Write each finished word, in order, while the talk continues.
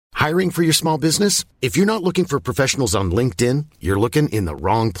Hiring for your small business? If you're not looking for professionals on LinkedIn, you're looking in the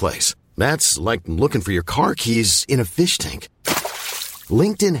wrong place. That's like looking for your car keys in a fish tank.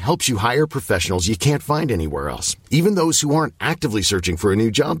 LinkedIn helps you hire professionals you can't find anywhere else, even those who aren't actively searching for a new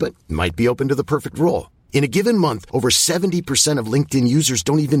job but might be open to the perfect role. In a given month, over 70% of LinkedIn users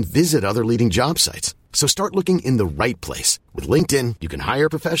don't even visit other leading job sites. So start looking in the right place. With LinkedIn, you can hire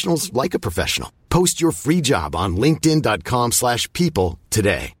professionals like a professional. Post your free job on linkedin.com/people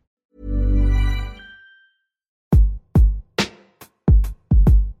today.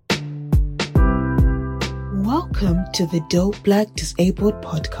 Welcome to the Dope Black Disabled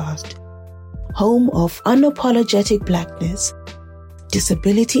Podcast, home of unapologetic blackness,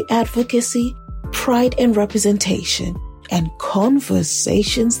 disability advocacy, pride and representation, and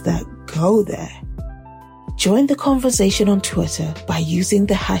conversations that go there. Join the conversation on Twitter by using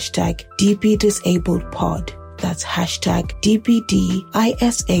the hashtag DBDisabledPod. That's hashtag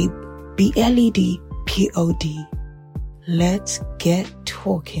DBDISABLEDPOD. Let's get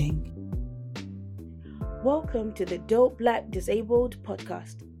talking. Welcome to the Dope Black Disabled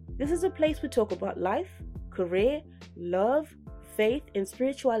Podcast. This is a place we talk about life, career, love, faith and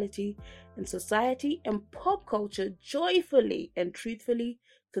spirituality, and society and pop culture joyfully and truthfully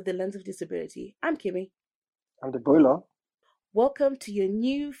through the lens of disability. I'm Kimmy. I'm the boiler. Welcome to your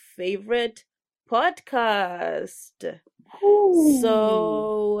new favorite podcast. Ooh.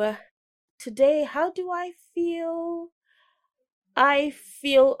 So, today, how do I feel? I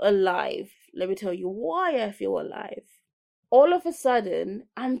feel alive. Let me tell you why I feel alive. All of a sudden,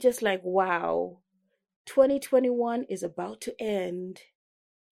 I'm just like, wow, 2021 is about to end.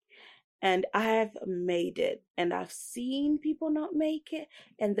 And I've made it. And I've seen people not make it.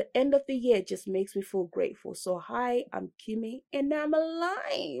 And the end of the year just makes me feel grateful. So, hi, I'm Kimmy, and I'm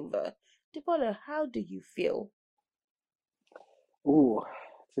alive. Debola, how do you feel? Ooh,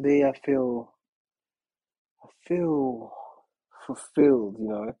 today I feel fulfilled,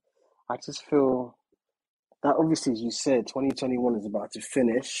 I just feel that obviously, as you said, 2021 is about to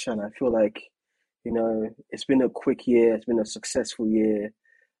finish, and I feel like, it's been a quick year, it's been a successful year.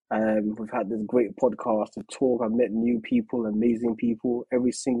 We've had this great podcast to talk. I've met new people, amazing people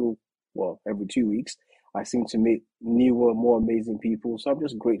every 2 weeks. I seem to meet newer, more amazing people. So I'm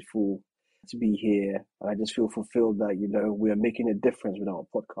just grateful to be here. And I just feel fulfilled that, we are making a difference with our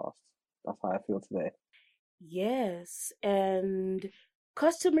podcast. That's how I feel today. Yes, and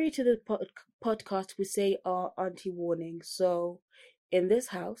customary to the podcast, we say our auntie warning. So in this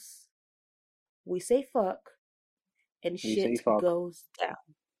house, we say fuck and shit goes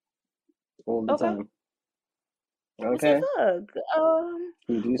down. All the time. We say fuck.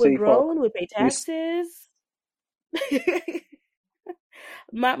 We're grown, we pay taxes.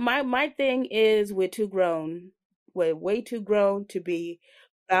 My thing is we're too grown. We're way too grown to be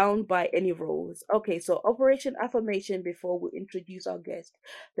bound by any rules. Okay, so Operation Affirmation before we introduce our guest.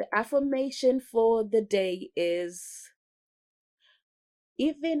 The affirmation for the day is,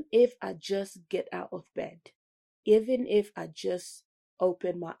 even if I just get out of bed, even if I just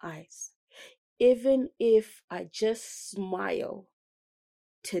open my eyes, even if I just smile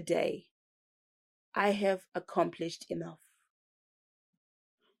today, I have accomplished enough.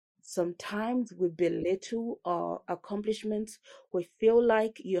 Sometimes we belittle our accomplishments. We feel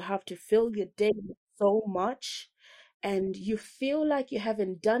like you have to fill your day with so much, and you feel like you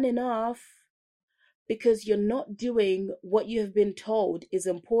haven't done enough because you're not doing what you have been told is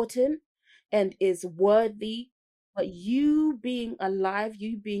important and is worthy. But you being alive,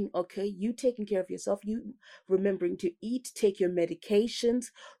 you being okay, you taking care of yourself, you remembering to eat, take your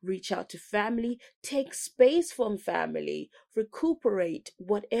medications, reach out to family, take space from family, recuperate,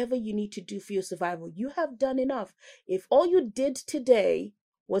 whatever you need to do for your survival. You have done enough. If all you did today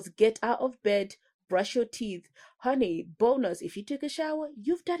was get out of bed, brush your teeth, honey, bonus, if you took a shower,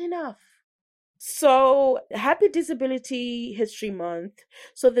 you've done enough. So, happy Disability History Month.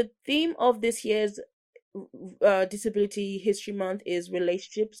 So, the theme of this year's Disability History Month is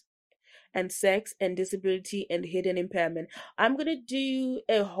relationships and sex and disability and hidden impairment. I'm going to do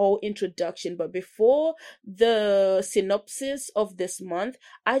a whole introduction, but before the synopsis of this month,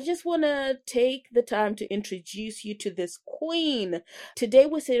 I just want to take the time to introduce you to this queen. Today,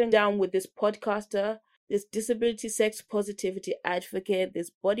 we're sitting down with this podcaster, this disability sex positivity advocate, this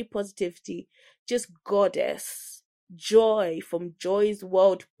body positivity, just goddess, Joy from Joy's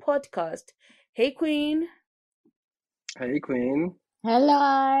World podcast. Hey, Queen. Hey, Queen.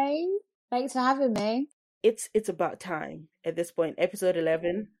 Hello. Thanks for having me. It's about time at this point. Episode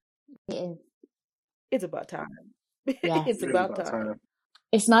 11. It is. It's about time. Yes. It's about time.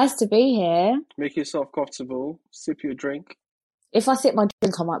 It's nice to be here. Make yourself comfortable. Sip your drink. If I sip my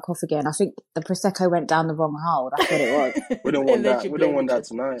drink, I might cough again. I think the Prosecco went down the wrong hole. That's what it was. We don't And want then that. she We don't blamed want that ChatGPT.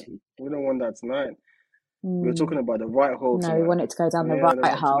 tonight. We don't want that tonight. We're Mm. talking about the right hole No, we tonight. want it to go down the Yeah,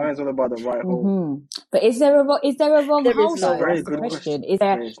 right hole. tonight's all about the right hole. But is there a wrong There hole is no though? Very That's the good question.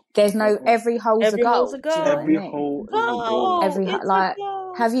 question. There's no every hole's Every a hole's goal. a Do you know what I Every goal. mean? hole is a goal. Goal. Every It's like, a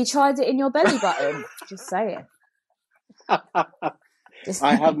goal. have you tried it in your belly button? Just saying. Just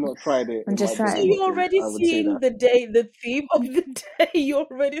I have not tried it I'm in my just So belly saying. you're button. already I would say seeing that. the theme of the day. You're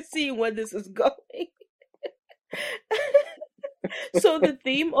already seeing where this is going. So the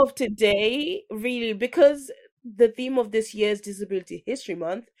theme of today, really, because the theme of this year's Disability History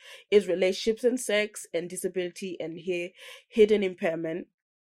Month is relationships and sex and disability and hidden impairment.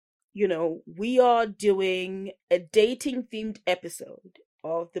 You know, we are doing a dating themed episode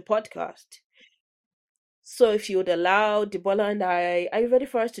of the podcast. So if you would allow Debola and I, are you ready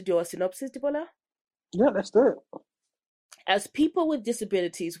for us to do a synopsis, Debola? Yeah, let's do it. As people with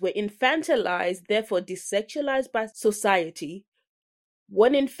disabilities, we're infantilized, therefore desexualized by society,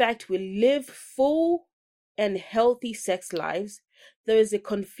 when in fact we live full and healthy sex lives. There is a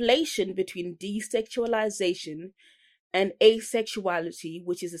conflation between desexualization and asexuality,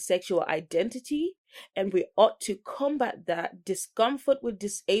 which is a sexual identity, and we ought to combat that discomfort with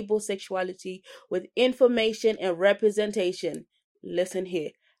disabled sexuality with information and representation. Listen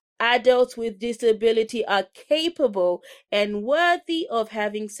here. Adults with disability are capable and worthy of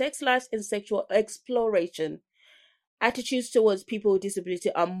having sex lives and sexual exploration. Attitudes towards people with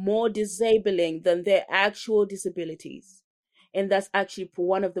disability are more disabling than their actual disabilities. And that's actually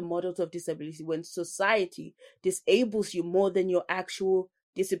one of the models of disability, when society disables you more than your actual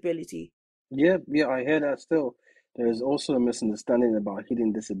disability. Yeah, I hear that still. There is also a misunderstanding about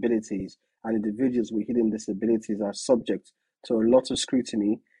hidden disabilities, and individuals with hidden disabilities are subject to a lot of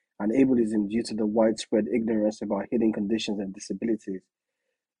scrutiny and ableism due to the widespread ignorance about hidden conditions and disabilities.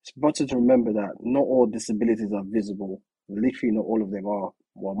 It's important to remember that not all disabilities are visible. Literally, not all of them are.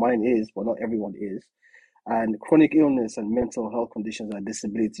 Well, mine is, but not everyone is. And chronic illness and mental health conditions are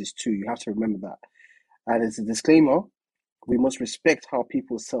disabilities too. You have to remember that. And as a disclaimer, we must respect how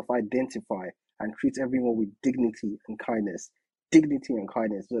people self-identify and treat everyone with dignity and kindness. Dignity and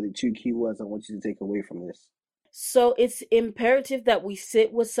kindness are the two key words I want you to take away from this. So it's imperative that we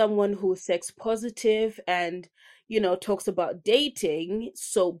sit with someone who's sex positive and, talks about dating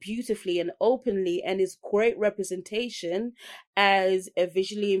so beautifully and openly, and is great representation as a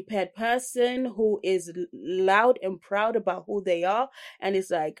visually impaired person who is loud and proud about who they are and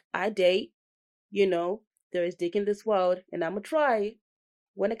is like, I date, there is dick in this world and I'm gonna try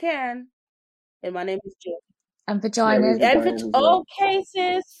when I can. And my name is Jill. And There is vaginas. And for vaginas as well.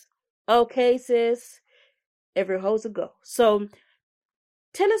 okay, sis, every hoe's a go. So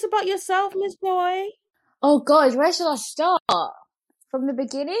tell us about yourself, Miss Joy. Oh God, where shall I start? From the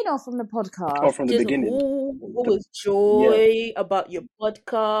beginning or from the podcast? Oh, from the Just beginning. who is Joy, about your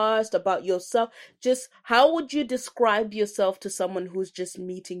podcast, about yourself. Just how would you describe yourself to someone who's just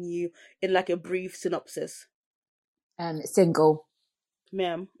meeting you in like a brief synopsis? Single.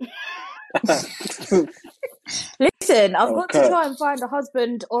 Ma'am. Listen, I've got to Okay. try and find a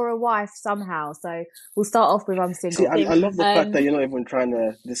husband or a wife somehow. So we'll start off with I'm single. See, I love the fact that you're not even trying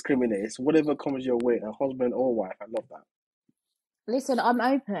to discriminate. It's whatever comes your way, a husband or wife. I love that. Listen, I'm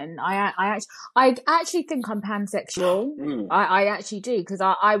open. I actually think I'm pansexual. I actually do, because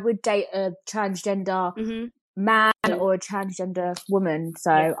I would date a transgender man or a transgender woman.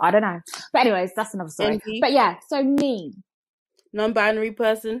 So I don't know. But anyways, that's another story. But yeah, so me. Non-binary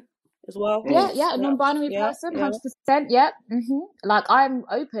person as well. Yeah, a non-binary person, 100%. Yep. Like, I'm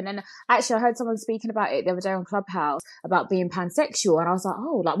open, and actually, I heard someone speaking about it the other day on Clubhouse about being pansexual, and I was like,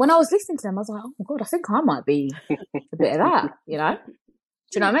 oh, like when I was listening to them, I was like, oh my God, I think I might be a bit of that, Do you know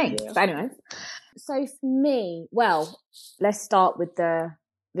what I mean? Yeah. But anyway, so for me, well, let's start with the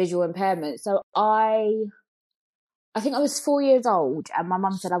visual impairment. So I think I was 4 years old, and my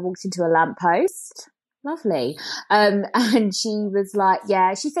mum said I walked into a lamppost. Lovely. And she was like,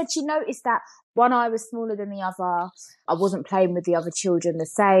 she said she noticed that one eye was smaller than the other. I wasn't playing with the other children the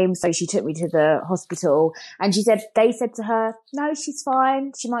same. So she took me to the hospital, and they said to her, no, she's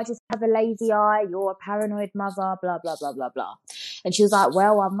fine. She might just have a lazy eye. You're a paranoid mother, blah, blah, blah, blah, blah. And she was like,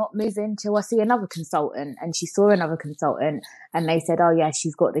 well, I'm not moving till I see another consultant. And she saw another consultant, and they said, oh yeah,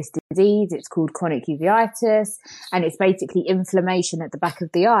 she's got this disease. It's called chronic uveitis, and it's basically inflammation at the back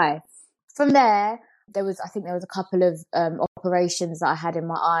of the eye. From there, I think there was a couple of operations that I had in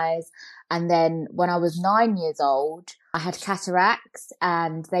my eyes. And then when I was 9 years old, I had cataracts,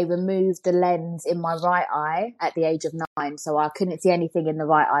 and they removed the lens in my right eye at the age of 9. So I couldn't see anything in the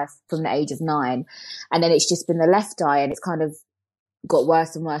right eye from the age of 9. And then it's just been the left eye, and it's kind of got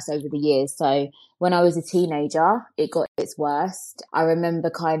worse and worse over the years. So when I was a teenager, it got its worst. I remember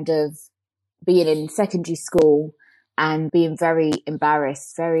kind of being in secondary school and being very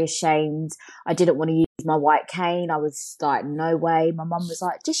embarrassed, very ashamed. I didn't want to use my white cane. I was like, no way. My mum was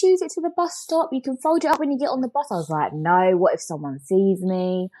like, just use it to the bus stop. You can fold it up when you get on the bus. I was like, no, what if someone sees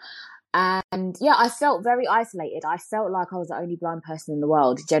me? And yeah, I felt very isolated. I felt like I was the only blind person in the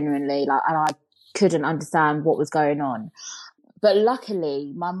world, genuinely, like, and I couldn't understand what was going on. But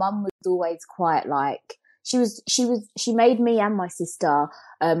luckily, my mum was always quite like, she made me and my sister's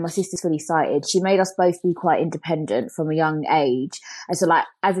fully sighted. She made us both be quite independent from a young age. And so like,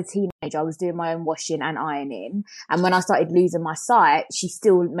 as a teenager, I was doing my own washing and ironing. And when I started losing my sight, she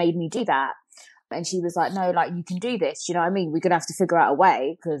still made me do that. And she was like, no, like, you can do this. Do you know what I mean? We're going to have to figure out a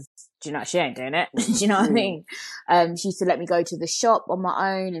way because, do you know, she ain't doing it. Do you know what I mean? She used to let me go to the shop on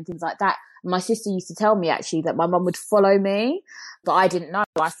my own and things like that. My sister used to tell me actually that my mum would follow me, but I didn't know.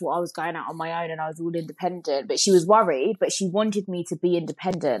 I thought I was going out on my own and I was all independent, but she was worried, but she wanted me to be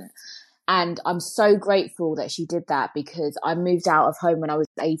independent. And I'm so grateful that she did that because I moved out of home when I was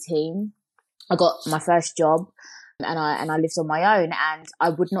 18. I got my first job and I lived on my own, and I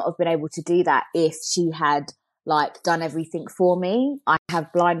would not have been able to do that if she had like done everything for me. I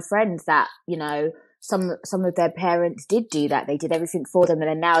have blind friends that, you know, some of their parents did do that. They did everything for them. And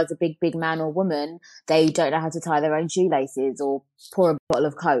then now as a big man or woman, they don't know how to tie their own shoelaces or pour a bottle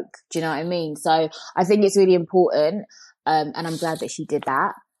of Coke. Do you know what I mean? So I think it's really important. And I'm glad that she did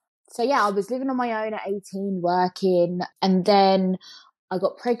that. So yeah, I was living on my own at 18, working, and then I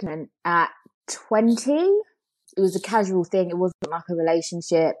got pregnant at 20. It was a casual thing. It wasn't like a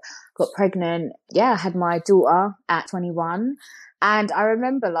relationship. Got pregnant. Yeah, I had my daughter at 21. And I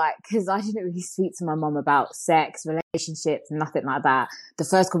remember like, cause I didn't really speak to my mum about sex, relationships, nothing like that. The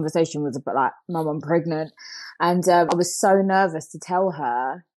first conversation was about like, Mum, I'm pregnant. And I was so nervous to tell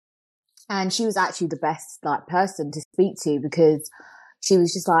her. And she was actually the best like person to speak to because she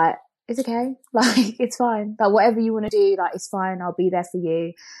was just like, it's okay. Like, it's fine. Like, whatever you want to do, like, it's fine. I'll be there for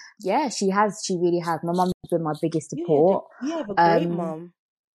you. Yeah, she really has. My mum's been my biggest support. You have a great mum.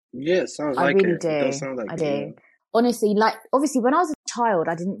 Yeah, it sounds I like really it. do. It does sound like I it. do. Yeah. Honestly, like, obviously when I was a child,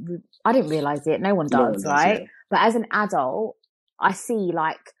 I didn't realize it. No one does, right? Yeah. But as an adult, I see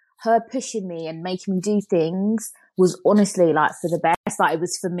like her pushing me and making me do things was honestly like for the best. Like, it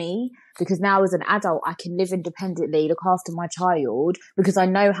was for me because now as an adult, I can live independently, look after my child because I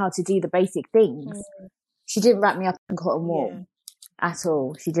know how to do the basic things. She didn't wrap me up in cotton wool at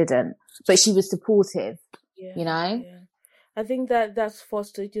all. She didn't, but she was supportive, you know? Yeah. I think that that's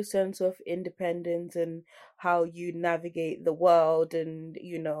fostered your sense of independence and how you navigate the world, and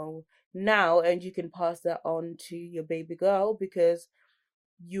you know now, and you can pass that on to your baby girl because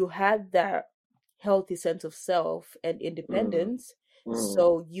you had that healthy sense of self and independence.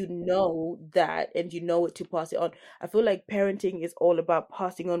 So you know that, and you know it to pass it on. I feel like parenting is all about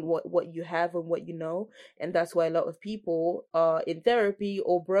passing on what you have and what you know, and that's why a lot of people are in therapy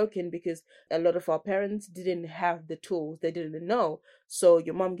or broken because a lot of our parents didn't have the tools, they didn't know. So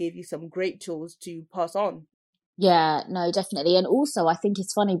your mom gave you some great tools to pass on. Yeah, no, definitely. And also I think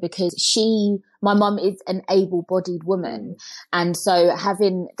it's funny because my mum is an able-bodied woman. And so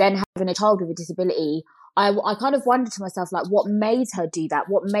having a child with a disability, I kind of wondered to myself, like, what made her do that?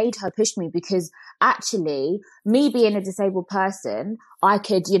 What made her push me? Because actually, me being a disabled person, I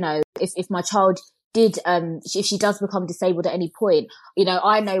could, you know, if my child did, if she does become disabled at any point, you know,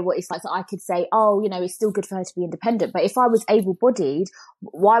 I know what it's like. So I could say, oh, you know, it's still good for her to be independent. But if I was able-bodied,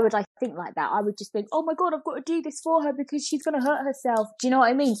 why would I think like that? I would just think, oh my God, I've got to do this for her because she's going to hurt herself. Do you know what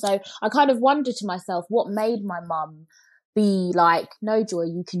I mean? So I kind of wondered to myself, what made my mum be like, no, Joy,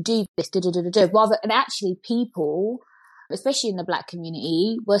 you can do this, rather, and actually people, especially in the Black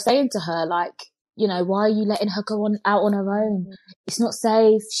community, were saying to her, like, you know, why are you letting her go out on her own? It's not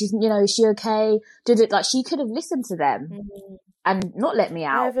safe. She's, you know, is she okay? Like, she could have listened to them and not let me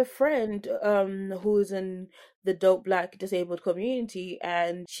out. I have a friend who's in the dope Black disabled community,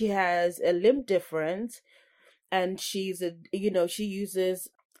 and she has a limb difference, and she uses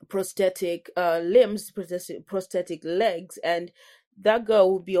prosthetic limbs, prosthetic legs, and that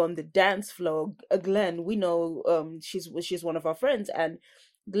girl will be on the dance floor. Glenn, we know, she's one of our friends, and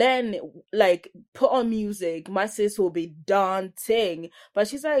Glenn, like, put on music, my sis will be dancing. But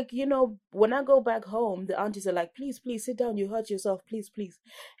she's like, you know, when I go back home, the aunties are like, please sit down, you hurt yourself, please.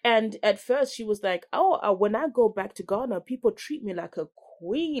 And at first she was like, oh, when I go back to Ghana, people treat me like a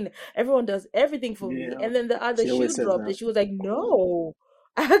queen, everyone does everything for me. And then the other shoe dropped and she was like, no,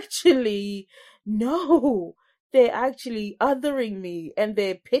 actually, no, they're actually othering me and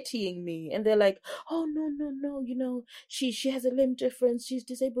they're pitying me and they're like, oh no, no, no, she has a limb difference, she's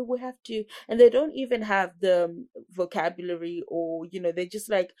disabled, we have to, and they don't even have the vocabulary, or they're just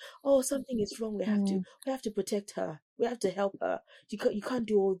like, oh, something is wrong, we have to protect her, we have to help her, you can't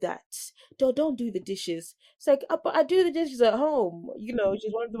do all that, don't do the dishes. It's like, but I do the dishes at home. She's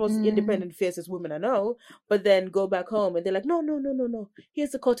one of the most Mm, independent, fiercest women I know. But then go back home and they're like, no, no, no, no, no.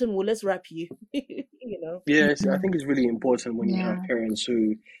 Here's the cotton wool. Let's wrap you. Yes, I mm, think it's really important when you have yeah. parents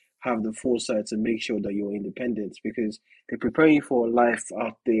who have the foresight to make sure that you're independent, because they prepare you for a life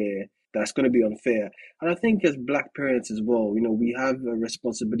out there that's going to be unfair. And I think as black parents as well, we have a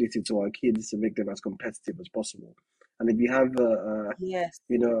responsibility to our kids to make them as competitive as possible. And if you have Yes.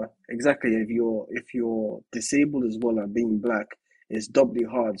 exactly, if you're disabled as well and being black, it's doubly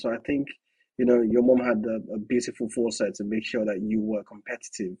hard. So I think, your mom had a beautiful foresight to make sure that you were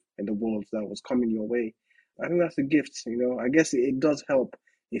competitive in the world that was coming your way. I think that's a gift. I guess it does help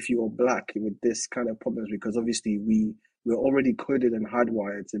if you're black with this kind of problems, because obviously we're already coded and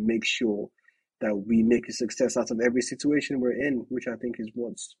hardwired to make sure that we make a success out of every situation we're in, which I think is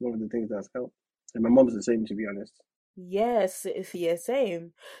what's one of the things that's helped. And my mom's the same, to be honest. Yes, yeah,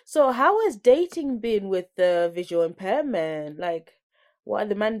 same. So how has dating been with the visual impairment? Like, what are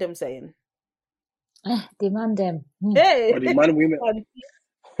the mandem saying? Demand them. Or Hey, the man, women, on,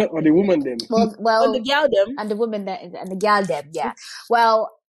 or the woman, them. Well, on the well, gal them. and the woman that and the gal them, yeah.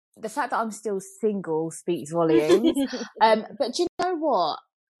 Well, the fact that I'm still single speaks volumes. But do you know what?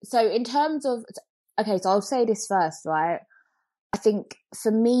 So in terms of, okay, so I'll say this first, right? I think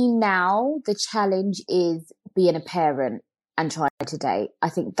for me now, the challenge is being a parent and trying to date. I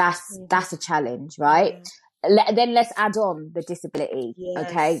think Mhm. that's a challenge, right? Yeah. Then let's add on the disability,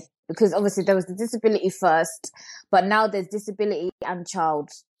 okay? Yes. Because obviously there was the disability first, but now there's disability and child.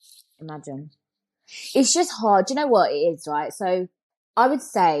 Imagine. It's just hard. Do you know what it is, right? So I would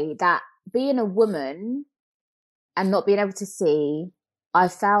say that being a woman and not being able to see, I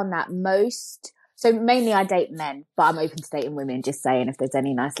found that so mainly I date men, but I'm open to dating women, just saying if there's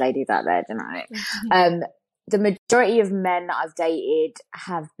any nice ladies out there, do you know what I mean? The majority of men that I've dated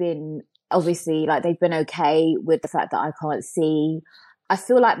have been obviously like they've been okay with the fact that I can't see. I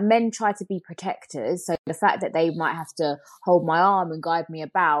feel like men try to be protectors. So the fact that they might have to hold my arm and guide me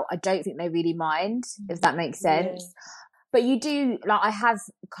about, I don't think they really mind, if that makes Yeah. sense. But you do, like, I have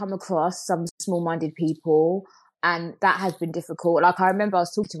come across some small minded people, and that has been difficult. Like, I remember I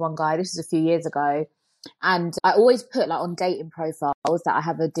was talking to one guy, this was a few years ago, and I always put, like, on dating profiles that I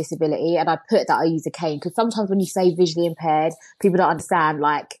have a disability, and I put that I use a cane, because sometimes when you say visually impaired, people don't understand,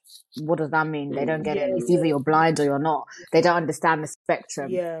 like, what does that mean? They don't get Yeah. it. It's either Yeah. you're blind or you're not. They don't understand the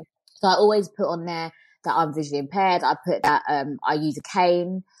spectrum. Yeah. So I always put on there that I'm visually impaired. I put that I use a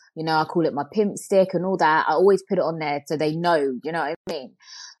cane. I call it my pimp stick and all that. I always put it on there so they know, you know what I mean?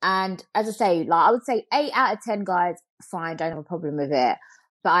 And as I say, like I would say 8 out of 10 guys, fine, don't have a problem with it.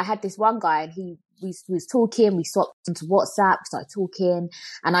 But I had this one guy and we was talking, we swapped onto WhatsApp, started talking.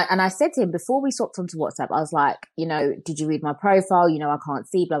 And I said to him before we swapped onto WhatsApp, I was like, did you read my profile? I can't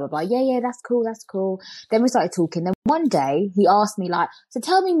see, blah, blah, blah. Yeah, that's cool. That's cool. Then we started talking. Then one day he asked me like, so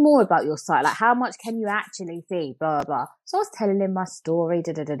tell me more about your site. Like, how much can you actually see? Blah, blah, blah. So I was telling him my story,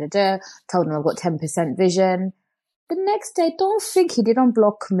 told him I've got 10% vision. The next day, don't think he didn't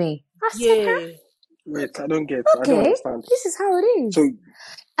block me. I said, huh? Yeah. Wait, I don't Okay, understand. this is how it is. So,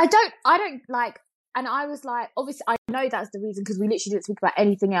 I don't like, and I was like, obviously I know that's the reason, because we literally didn't speak about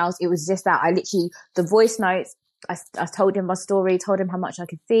anything else. It was just that the voice notes, I told him my story, told him how much I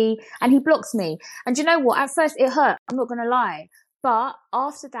could see, and he blocks me. And do you know what? At first it hurt. I'm not going to lie. But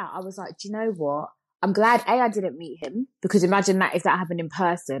after that, I was like, do you know what? I'm glad I didn't meet him, because imagine that if that happened in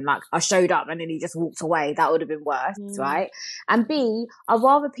person, like I showed up and then he just walked away, that would have been worse, Mm. right? And B, I'd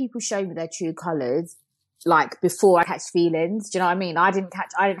rather people show me their true colours, like before I catch feelings. Do you know what I mean? I didn't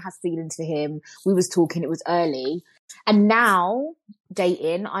have feelings for him. We was talking, it was early. And now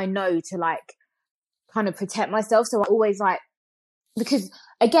dating, I know to like kind of protect myself. So I always like, because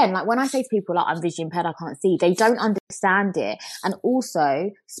again, like when I say to people like I'm visually impaired, I can't see, they don't understand it. And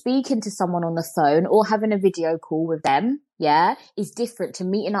also speaking to someone on the phone or having a video call with them, yeah, is different to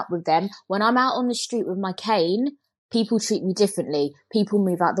meeting up with them. When I'm out on the street with my cane, people treat me differently. People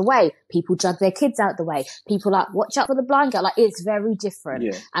move out the way. People drag their kids out the way. People like, watch out for the blind girl. Like, it's very different.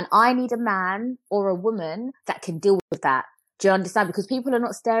 yeah. And I need a man or a woman that can deal with that. Do you understand? Because people are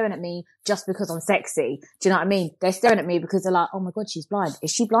not staring at me just because I'm sexy. Do you know what I mean? They're staring at me because they're like, oh my God, she's blind.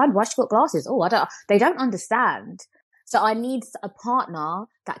 Is she blind? Why she got glasses? Oh, they don't understand. So I need a partner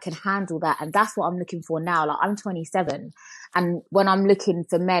that can handle that. And that's what I'm looking for now. Like, I'm 27. And when I'm looking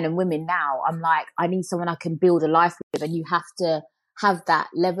for men and women now, I'm like, I need someone I can build a life with. And you have to have that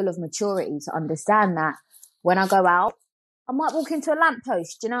level of maturity to understand that when I go out, I might walk into a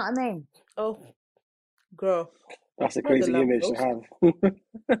lamppost. Do you know what I mean? Oh, girl, That's a not the crazy image to lamppost.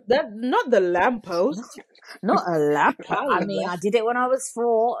 have. Not the lamppost. Not a lamppost. I mean, Allah. I did it when I was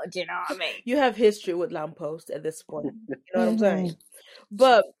 4. Do you know what I mean? You have history with lampposts at this point. You know what I'm saying? Mm-hmm.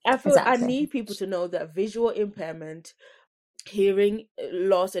 But I feel I Exactly. need people to know that visual impairment, hearing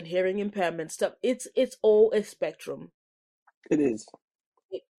loss, and hearing impairment stuff, it's all a spectrum. It is.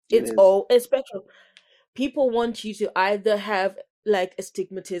 It's all a spectrum. People want you to either have like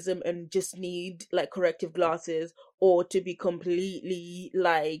astigmatism and just need like corrective glasses, or to be completely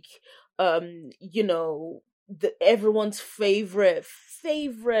like everyone's favorite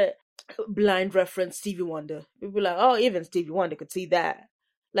blind reference, Stevie Wonder. People are like, oh, even Stevie Wonder could see that.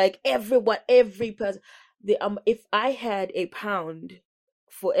 Like every person. If I had a pound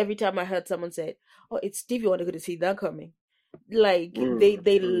for every time I heard someone say, "Oh, it's Stevie Wonder," could see that coming. Like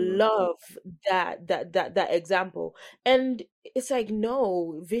they love that example, and it's like,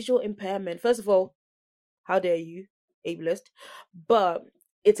 no, visual impairment. First of all, how dare you, ableist? But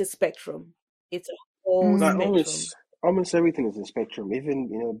it's a spectrum. It's a whole Like spectrum. almost everything is a spectrum. Even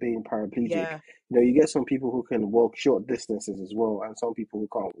being paraplegic. Yeah. You get some people who can walk short distances as well, and some people who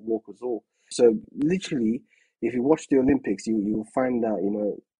can't walk at all. So literally, if you watch the Olympics, you'll find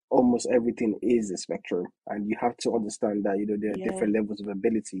that almost everything is a spectrum, and you have to understand that there are Yeah. different levels of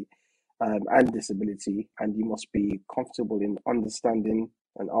ability and disability, and you must be comfortable in understanding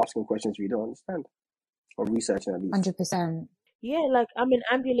and asking questions you don't understand, or researching at least. 100%. Yeah, like I'm an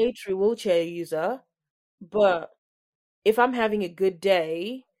ambulatory wheelchair user, but if I'm having a good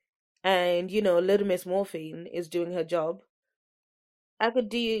day and Little Miss Morphine is doing her job, I could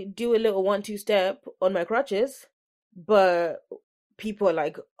do a little 1-2 step on my crutches, but people are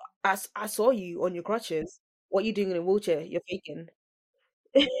like, I saw you on your crutches. What you doing in a wheelchair? You're faking.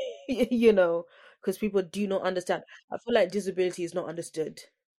 Because people do not understand. I feel like disability is not understood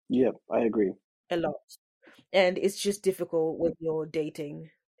Yeah, I agree. a lot. And it's just difficult when you're dating.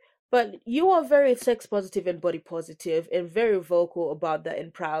 But you are very sex positive and body positive and very vocal about that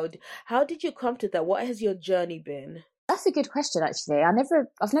and proud. How did you come to that? What has your journey been? That's a good question, actually.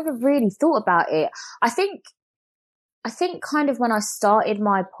 I've never really thought about it. I think kind of when I started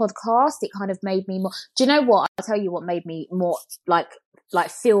my podcast, it kind of made me more, do you know what? I'll tell you what made me more like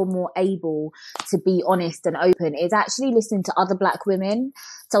feel more able to be honest and open is actually listening to other Black women.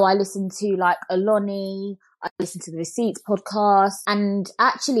 So I listened to like Aloni, I listened to the Receipts podcast, and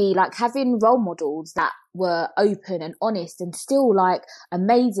actually like having role models that were open and honest and still like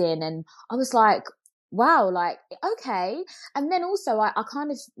amazing. And I was like, wow, like, okay. And then also I kind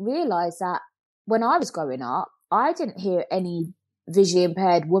of realized that when I was growing up, I didn't hear any visually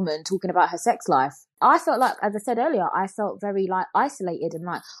impaired woman talking about her sex life. I felt like, as I said earlier, I felt very like isolated and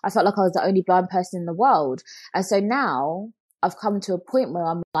like I felt like I was the only blind person in the world. And so now I've come to a point where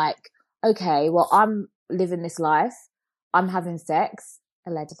I'm like, okay, well, I'm living this life. I'm having sex,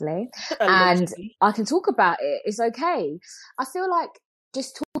 allegedly, and I can talk about it. It's okay. I feel like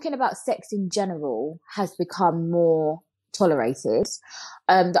just talking about sex in general has become more tolerated.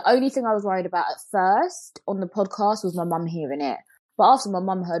 The only thing I was worried about at first on the podcast was my mum hearing it. But after my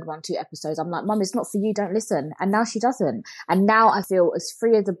mum heard 1-2 episodes, I'm like, Mum, it's not for you, don't listen. And now she doesn't. And now I feel as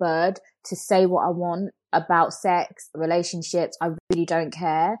free as a bird to say what I want about sex, relationships. I really don't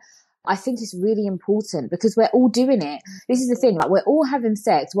care. I think it's really important because we're all doing it. This is the thing, like we're all having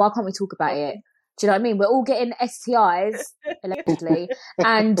sex. Why can't we talk about it? Do you know what I mean? We're all getting STIs, allegedly,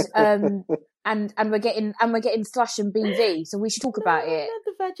 and we're getting thrush and BV, so we should talk about it.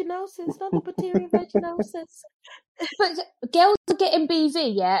 Not the vaginosis, not the bacterial vaginosis. But girls are getting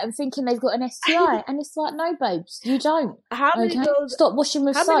BV, yeah, and thinking they've got an STI, and it's like, no, babes, you don't. How many girls? Stop washing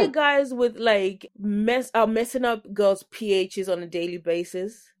with soap. How many guys with like messing up girls' pHs on a daily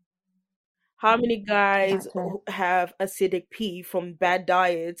basis? How many guys have acidic pee from bad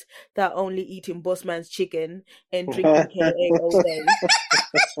diets that only eating Bossman's chicken and drinking KA all day?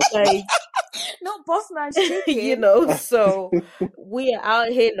 Like, not Bossman's chicken. So we are out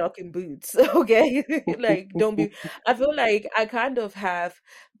here knocking boots, okay? Like, don't be. I feel like I kind of have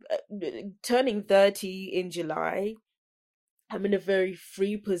turning 30 in July. I'm in a very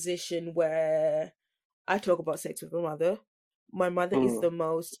free position where I talk about sex with my mother. My mother is the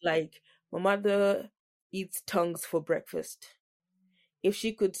most like. My mother eats tongues for breakfast. If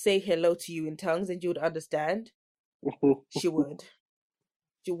she could say hello to you in tongues and you would understand, she would.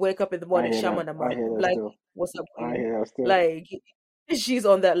 She wake up in the I morning, hear that. shaman a I man. hear that Like, still. what's up, I queen? hear that still. Like, she's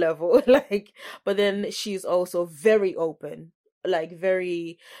on that level. Like, but then she's also very open, like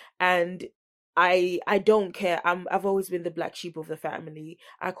very, and I don't care. I've always been the black sheep of the family.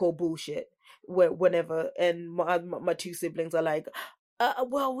 I call bullshit whenever, and my two siblings are like,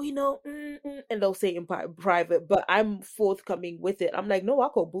 well, we know, and they'll say in private, but I'm forthcoming with it. I'm like, no, I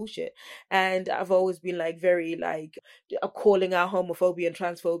call bullshit, and I've always been like very like calling out homophobia and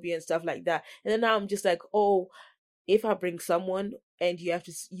transphobia and stuff like that. And then now I'm just like, oh, if I bring someone and you have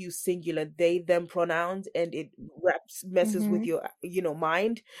to use singular they them pronouns and it messes with Mhm. your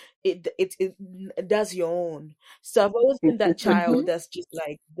mind, it does your own. So I've always been that child Mhm. that's just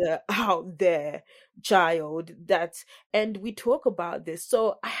like the out there child that's, and we talk about this.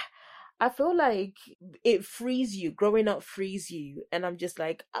 So I feel like it frees you. Growing up frees you, and I'm just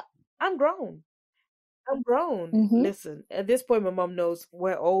like I'm grown. I'm grown. Mhm. Listen, at this point, my mom knows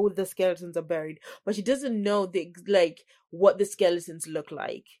where all the skeletons are buried, but she doesn't know like what the skeletons look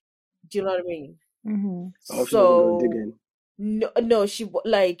like. Do you know what I mean? Mhm. I hope she doesn't go So digging. no, no,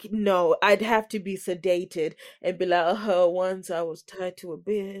 like no. I'd have to be sedated and be like, "Oh, once I was tied to a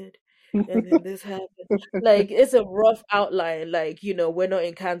bed, and then this happened." Like it's a rough outline. Like we're not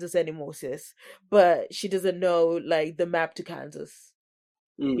in Kansas anymore, sis. But she doesn't know like the map to Kansas.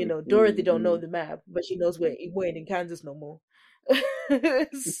 Dorothy don't know Mm. the map, but she knows we're in Kansas no more.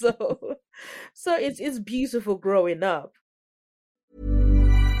 so so it's beautiful growing up.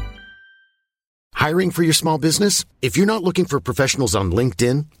 Hiring for your small business? If you're not looking for professionals on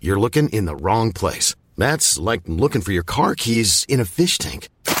LinkedIn, you're looking in the wrong place. That's like looking for your car keys in a fish tank.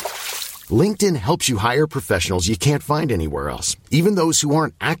 LinkedIn helps you hire professionals you can't find anywhere else, even those who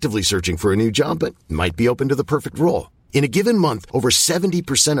aren't actively searching for a new job but might be open to the perfect role. In a given month, over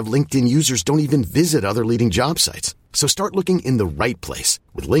 70% of LinkedIn users don't even visit other leading job sites. So start looking in the right place.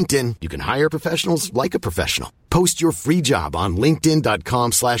 With LinkedIn, you can hire professionals like a professional. Post your free job on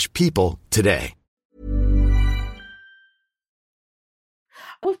linkedin.com/people today.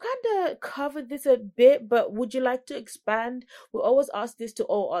 We've kind of covered this a bit, but would you like to expand? We always ask this to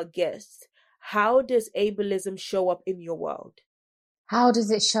all our guests. How does ableism show up in your world? How does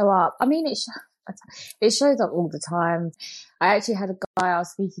it show up? I mean, it shows up all the time. I actually had a guy I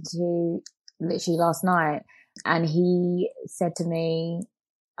was speaking to literally last night, and he said to me,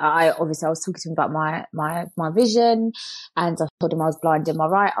 I was talking to him about my vision, and I told him I was blind in my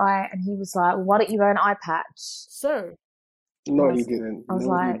right eye, and he was like, well, "Why don't you wear an eye patch?" Sir, No, he didn't. I was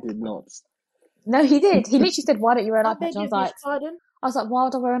No, he like, did not. "No, he did." He literally said, "Why don't you wear an I eye patch?" beg And your pardon. I was like, "Why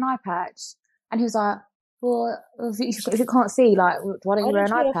would I wear an eye patch?" And he was like, "Well, if you can't see, like, why don't Why you wear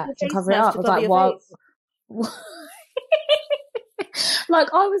don't an you eye wear a patch full and face cover it mask up?" to I was cover like, your "Well." face? Like,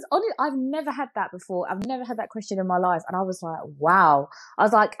 I was on it. I've never had that before. I've never had that question in my life. And I was like, wow. I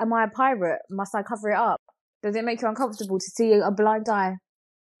was like, am I a pirate? Must I cover it up? Does it make you uncomfortable to see a blind eye?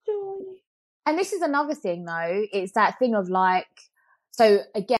 Joy. And this is another thing though. It's that thing of like, so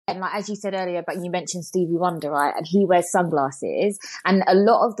again, like as you said earlier, but you mentioned Stevie Wonder, right? And he wears sunglasses. And a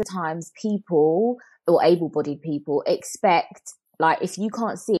lot of the times people or able-bodied people expect, like, if you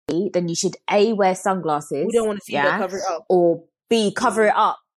can't see, then you should A, wear We sunglasses. don't want to see that, Yeah. cover it up. Or B, cover it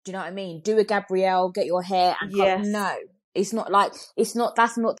up. Do you know what I mean? Do a Gabrielle, get your hair and cover. Yes. No, it's not like, that's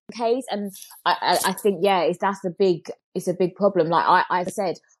not the case. And I think, yeah, it's a big problem. Like I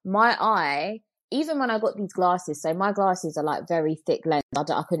said, my eye, even when I got these glasses, so my glasses are like very thick lens.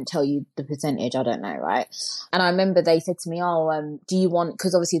 I couldn't tell you the percentage. I don't know. Right. And I remember they said to me, oh, do you want,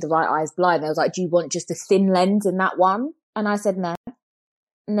 cause obviously the right eye is blind. They was like, do you want just a thin lens in that one? And I said, no,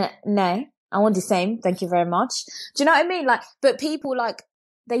 I want the same. Thank you very much. Do you know what I mean? Like, but people like,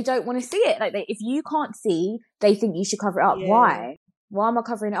 they don't want to see it. Like if you can't see, they think you should cover it up. Yeah. Why? Why am I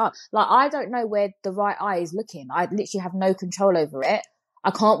covering it up? Like, I don't know where the right eye is looking. I literally have no control over it.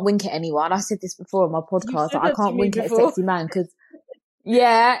 I can't wink at anyone. I said this before on my You podcast. said Like, I that to can't me wink at a before. sexy man because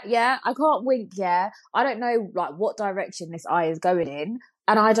yeah, I can't wink. Yeah. I don't know like what direction this eye is going in.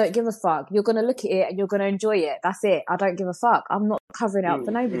 And I don't give a fuck. You're going to look at it and you're going to enjoy it. That's it. I don't give a fuck. I'm not covering it up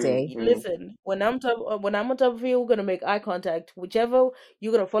for nobody. Listen, when I'm on top of you, we're gonna make eye contact. Whichever,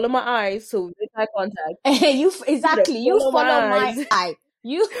 you're gonna follow my eyes, so we make eye contact. You exactly. You follow my follow my eyes. eye.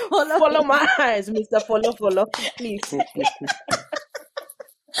 You follow, Follow my eyes, Mr. Follow, please.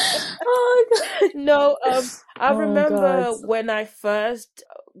 Oh god. No, I Oh god. remember when I first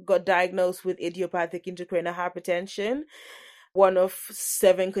got diagnosed with idiopathic intracranial hypertension, one of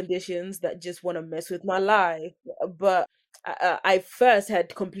 7 conditions that just want to mess with my life. But I first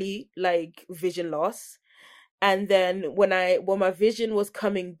had complete like vision loss, and then when my vision was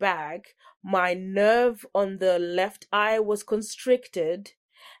coming back, my nerve on the left eye was constricted,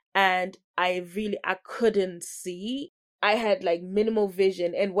 and I couldn't see. I had like minimal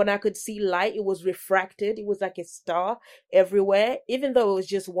vision, and when I could see light, it was refracted. It was like a star everywhere, even though it was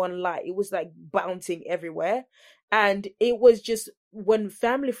just one light. It was like bouncing everywhere. And it was just when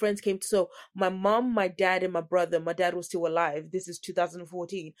family friends came to, so my mom, my dad, and my brother, my dad was still alive. This is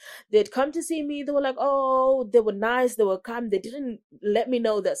 2014. They'd come to see me. They were like, oh, they were nice. They were calm. They didn't let me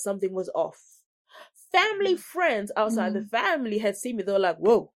know that something was off. Family friends outside the family had seen me. They were like,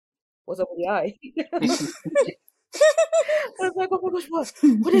 whoa, what's up with the eye? I was like, oh my gosh,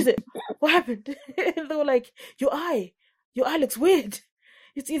 what is it? What happened? And they were like, your eye looks weird.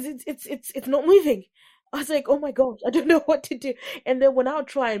 It's not moving. I was like, oh my gosh, I don't know what to do. And then when I would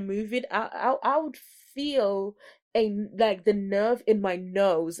try and move it, I would feel like the nerve in my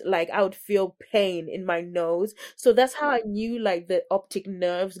nose, like I would feel pain in my nose. So that's how I knew like the optic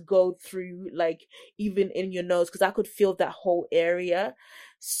nerves go through like even in your nose, because I could feel that whole area.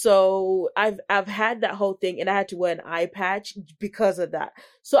 So I've had that whole thing, and I had to wear an eye patch because of that.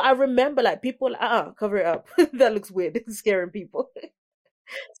 So I remember like people, cover it up. That looks weird. It's scaring people.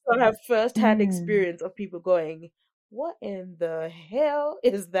 So I have first-hand experience of people going, what in the hell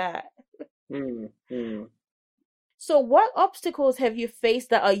is that? So what obstacles have you faced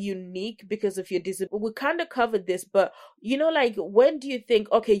that are unique because of your disability? We kind of covered this, but like when do you think,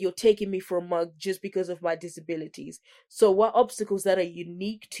 okay, you're taking me for a mug just because of my disabilities? So what obstacles that are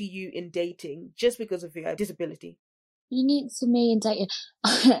unique to you in dating just because of your disability? Unique to me in dating.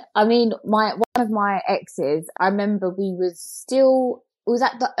 I mean, one of my exes, I remember it was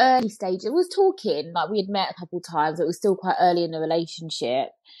at the early stage. It was talking, like we had met a couple of times. It was still quite early in the relationship.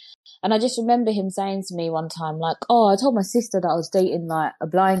 And I just remember him saying to me one time, like, oh, I told my sister that I was dating like a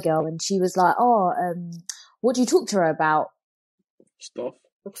blind girl, and she was like, oh, what do you talk to her about? Stuff.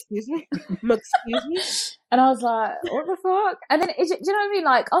 Excuse me? Excuse me? And I was like, what the fuck? And then, do you know what I mean?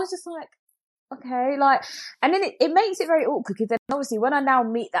 Like, I was just like, okay, like, and then it makes it very awkward, because then obviously when I now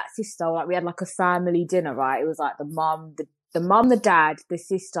meet that sister, like we had like a family dinner, right? It was like the mum, the dad, the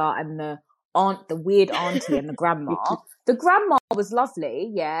sister, and the aunt, the weird auntie, and the grandma. The grandma was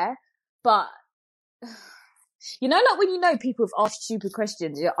lovely, yeah, but like when people have asked stupid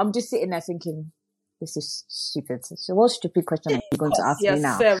questions, I'm just sitting there thinking, this is stupid. So what stupid question are you going to ask me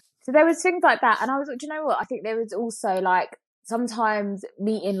now? So there was things like that, and I was like, do you know what? I think there was also like sometimes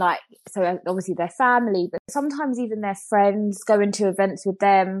meeting like, so obviously their family, but sometimes even their friends, going to events with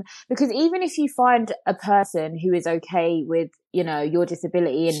them, because even if you find a person who is okay with your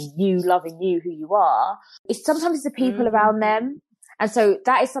disability and you loving you who you are, it's sometimes the people around them. And so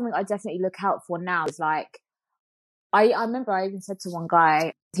that is something I definitely look out for now. Is like, I remember I even said to one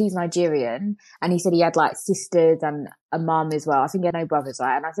guy, he's Nigerian, and he said he had like sisters and a mum as well. I think he had no brothers,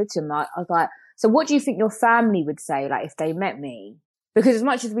 right? And I said to him, I was like, so what do you think your family would say, like, if they met me? Because as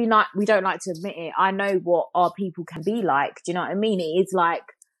much as we don't like to admit it, I know what our people can be like. Do you know what I mean? It is like,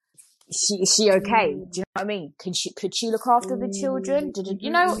 is she okay? Do you know what I mean? Could she look after the children?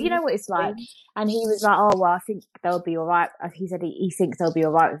 You know what it's like? And he was like, oh, well, I think they'll be all right. He said he thinks they'll be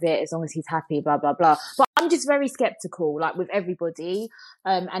all right with it as long as he's happy, blah, blah, blah. But I'm just very skeptical, like with everybody.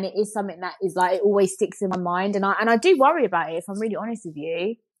 And it is something that is like, it always sticks in my mind. And I do worry about it, if I'm really honest with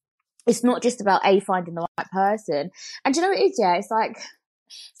you. It's not just about finding the right person. And do you know what it is? Yeah, it's like,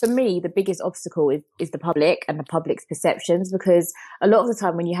 for me, the biggest obstacle is the public and the public's perceptions, because a lot of the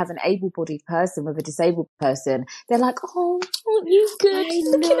time when you have an able-bodied person with a disabled person, they're like, oh, aren't you good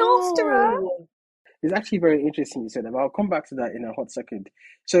looking after her? It's actually very interesting you said that, but I'll come back to that in a hot second.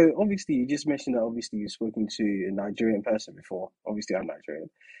 So obviously you just mentioned that obviously you've spoken to a Nigerian person before. Obviously I'm Nigerian.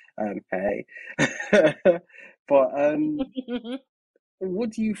 Hey. But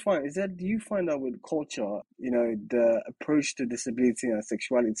what do you find? Do you find that with culture, the approach to disability and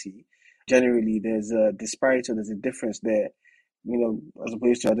sexuality, generally there's a disparity, or there's a difference there, as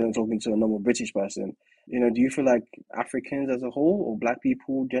opposed to, I don't know, talking to a normal British person. Do you feel like Africans as a whole, or black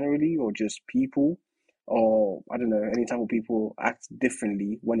people generally, or just people, or I don't know, any type of people act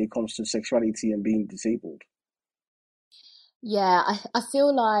differently when it comes to sexuality and being disabled? Yeah, I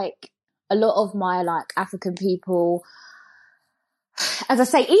feel like a lot of my like African people, as I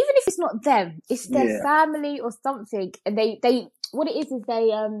say, even if it's not them, it's their family or something, and they what it is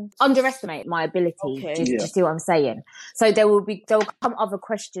they underestimate my ability. Okay. Do you see what I'm saying? So there will come other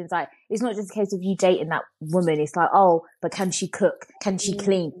questions, like it's not just a case of you dating that woman. It's like, oh, but can she cook? Can she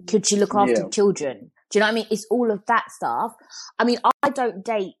clean? Could she look after children? Do you know what I mean? It's all of that stuff. I mean, I don't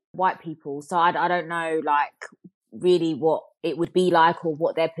date white people, so I don't know like really what it would be like or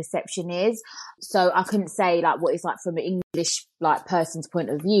what their perception is. So I couldn't say like what it's like from an English like person's point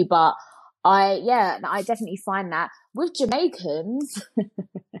of view, but I definitely find that with Jamaicans,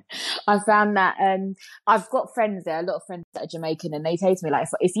 I found that I've got friends there, a lot of friends that are Jamaican, and they say to me like,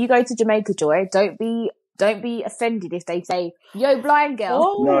 if you go to Jamaica, Joy, don't be offended if they say, "Yo, blind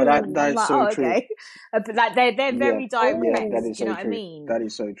girl." No, that Oh, that I'm is like, so oh, true. okay, but like they're Yeah, very yeah, direct. that oh, is Do you so know what I true. mean? That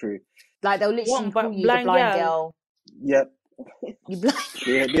is so true. Like they'll literally one call you the blind blind girl. girl. Yep, You blind,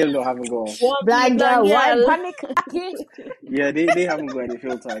 they not haven't got. One blind blind girl. Why girl. panic? Yeah, they haven't got any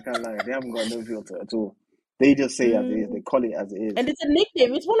filter. I can't lie. They haven't got no filter at all. They just say as it is. They Mm. call it as it is. And it's a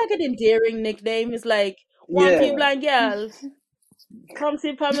nickname. It's more like an endearing nickname. It's like, one P Yeah, blind girl, come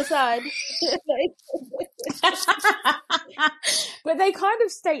sit by my side. Like, But they kind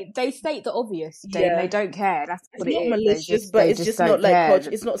of state the obvious, Jane. They yeah. don't care. That's It's what it not is. malicious, but They it's just just not don't like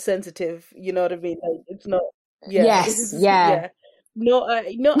care. it's not sensitive. You know what I mean? Like it's not. Yeah, Yes, yeah. yeah. No,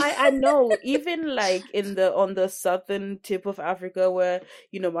 no, I know. Even like on the southern tip of Africa, where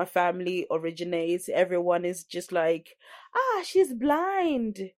my family originates, everyone is just like, she's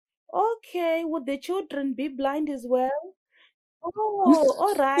blind. Okay, would the children be blind as well? Oh,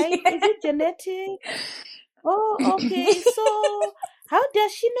 all right. Is it genetic? Oh, okay. So, how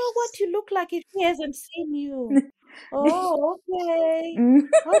does she know what you look like if she hasn't seen you? Oh, okay.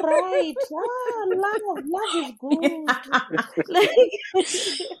 All right. Love is good. Like,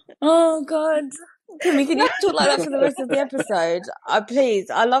 Oh God, Kimmy, can you talk like that for the rest of the episode? Please,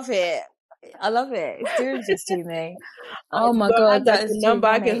 I love it. I love it. It's doing this to me. Oh my girl, I God, got that is your too number.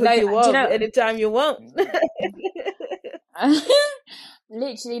 I can funny. hook No, you do you up know? anytime you want.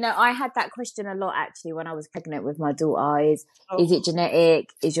 Literally, no, I had that question a lot actually when I was pregnant with my daughter. Is Oh, it genetic?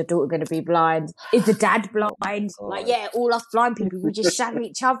 Is your daughter going to be blind? Is the dad blind? Like, God. yeah, all us blind people, we just shag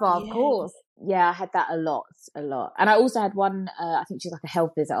each other, of Yeah. course. Yeah, I had that a lot. And I also had one, I think she was like a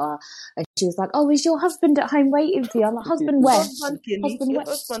health visitor, and she was like, "Oh, is your husband at home waiting for you?" I'm like, "Husband where? Husband, Kenny. Husband Your where?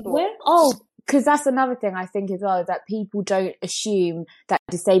 husband Where? what? Oh, because that's another thing I think as well, is that people don't assume that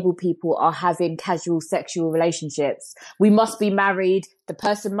disabled people are having casual sexual relationships. We must be married. The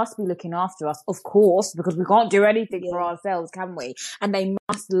person must be looking after us, of course, because we can't do anything for Yeah. ourselves, can we? And they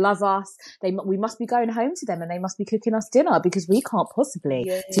must love us. We must be going home to them, and they must be cooking us dinner, because we can't possibly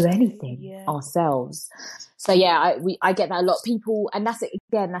do anything Yeah. ourselves. So yeah, I get that a lot. People, and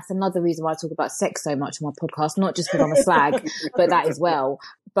that's another reason why I talk about sex so much on my podcast, not just because I'm a slag, but that as well.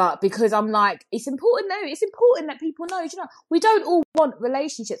 But because I'm like, it's important that people know, we don't all want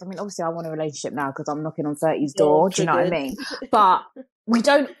relationships. I mean, obviously I want a relationship now because I'm knocking on 30's door. Do you know what I mean? But we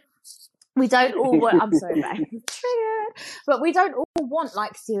don't all want, I'm sorry, babe, triggered. But we don't all want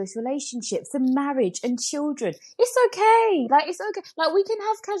like serious relationships and marriage and children. It's okay. Like, it's okay. Like, we can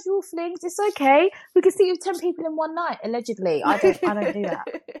have casual flings. It's okay. We can sleep with 10 people in one night, allegedly. I don't do that.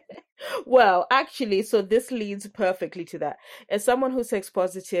 Well, actually, so this leads perfectly to that. As someone who's sex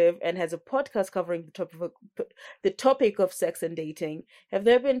positive and has a podcast covering the topic of sex and dating, have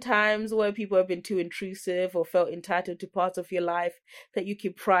there been times where people have been too intrusive or felt entitled to parts of your life that you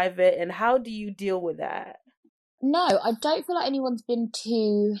keep private, and how do you deal with that? No, I don't feel like anyone's been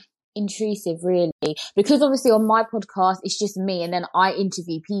too intrusive, really, because obviously on my podcast it's just me, and then I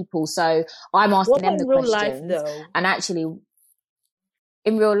interview people, so I'm asking What them about the in real questions. life, though? And actually,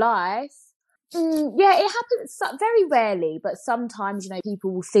 in real life, yeah, it happens very rarely, but sometimes,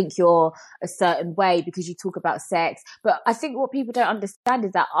 people will think you're a certain way because you talk about sex. But I think what people don't understand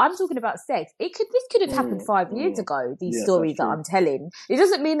is that I'm talking about sex. This could have happened 5 years ago, these Yes, stories that's that true. I'm telling. It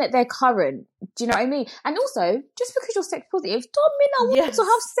doesn't mean that they're current. Do you know what I mean? And also, just because you're sex positive, don't mean I want to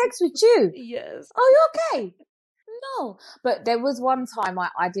have sex with you. Yes. Oh, you okay? No. But there was one time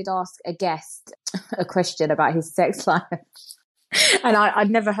I did ask a guest a question about his sex life. And I'd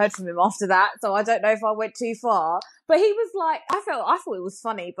never heard from him after that, so I don't know if I went too far. But he was like, I thought it was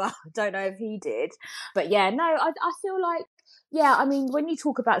funny, but I don't know if he did. But yeah, no, I feel like, yeah, I mean, when you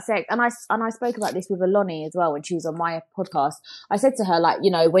talk about sex, and I spoke about this with Aloni as well when she was on my podcast. I said to her, like,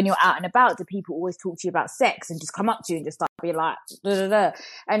 when you're out and about, do people always talk to you about sex and just come up to you and just start being like, da, da, da.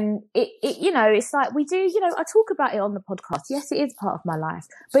 And it's like, we do, I talk about it on the podcast. Yes, it is part of my life,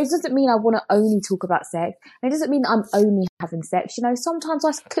 but it doesn't mean I want to only talk about sex. And it doesn't mean I'm only having sex. Sometimes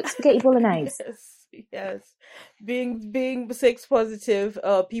I cook spaghetti bolognese. Yes. Being sex positive,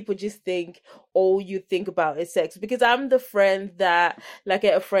 people just think all you think about is sex. Because I'm the friend that, like,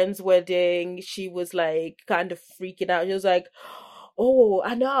 at a friend's wedding, she was like kind of freaking out. She was like, "Oh,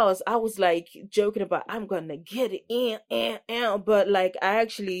 I know." I was like joking about, I'm gonna get it in, but like I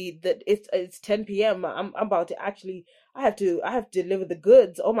actually that it's 10 p.m. I'm about to actually. I have to deliver the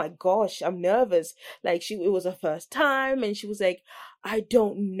goods. Oh my gosh, I'm nervous. Like it was her first time, and she was like, "I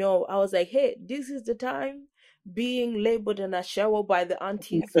don't know." I was like, "Hey, this is the time. being labeled an ashawo by the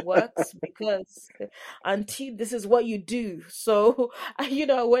aunties works because auntie, this is what you do. So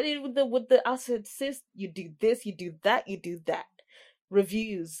when with the I said, sis, you do this, you do that, you do that.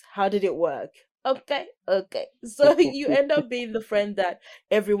 Reviews, how did it work? Okay, okay. So you end up being the friend that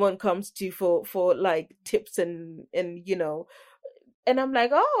everyone comes to for like tips and and I'm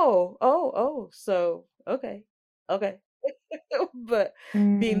like, oh, so okay, okay. But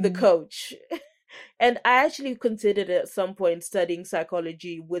being the Mm, coach. And I actually considered at some point studying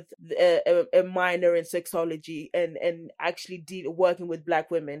psychology with a minor in sexology and actually working with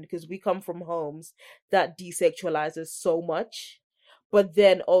Black women because we come from homes that desexualizes so much. But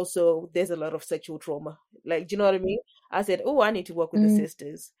then also there's a lot of sexual trauma. Like, do you know what I mean? I said, oh, I need to work with the mm,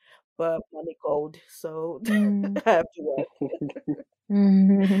 sisters, but money cold, so mm, I have to work.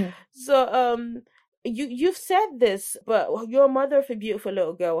 mm. So, you've said this, but you're a mother of a beautiful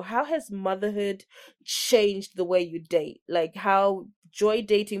little girl. How has motherhood changed the way you date? Like how joy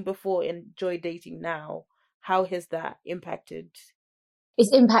dating before and joy dating now, how has that impacted?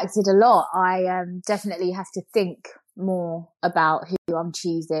 It's impacted a lot. I definitely have to think more about who I'm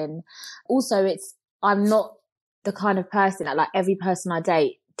choosing. Also, I'm not the kind of person that like every person I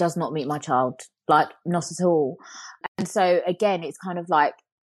date does not meet my child, like not at all. And so again, it's kind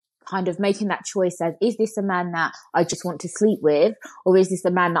of making that choice as, is this a man that I just want to sleep with? Or is this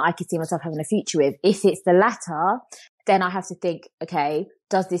the man that I could see myself having a future with? If it's the latter, then I have to think, okay,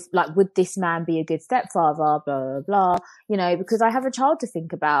 would this man be a good stepfather? Blah, blah, blah, because I have a child to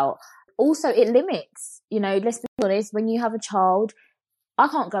think about. Also, it limits, let's be honest, when you have a child, I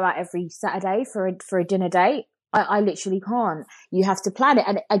can't go out every Saturday for a dinner date. I literally can't. You have to plan it.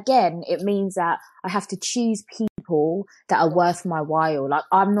 And again, it means that I have to choose people that are worth my while. Like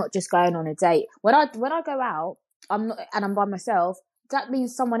I'm not just going on a date. When I go out, I'm by myself. That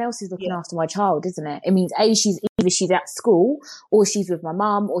means someone else is looking Yeah. after my child, isn't it? It means either she's at school or she's with my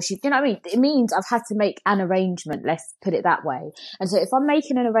mum or you know what I mean? It means I've had to make an arrangement. Let's put it that way. And so if I'm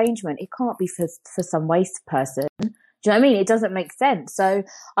making an arrangement, it can't be for some waste person. Do you know what I mean? It doesn't make sense. So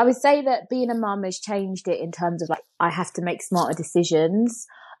I would say that being a mum has changed it in terms of like, I have to make smarter decisions.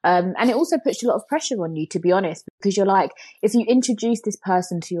 And it also puts a lot of pressure on you, to be honest, because you're like, if you introduce this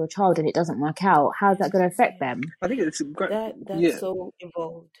person to your child and it doesn't work out, how's that going to affect them? I think it's great. That's Yeah, so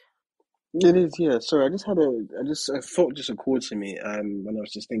involved. it is. Yeah. Sorry, a thought just occurred to me when I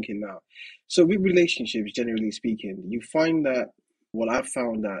was just thinking now. So with relationships, generally speaking, you find that I've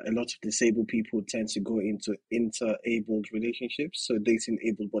found that a lot of disabled people tend to go into inter-abled relationships, so dating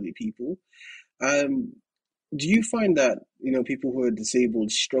able-bodied people. Um, do you find that, people who are disabled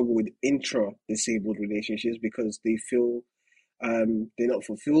struggle with intra-disabled relationships because they feel they're not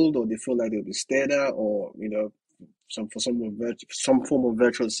fulfilled, or they feel like they'll be stared at, or some form of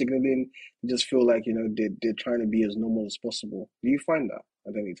virtual signaling? They just feel like they're trying to be as normal as possible. Do you find that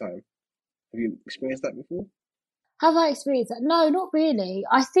at any time? Have you experienced that before? Have I experienced that? No, not really.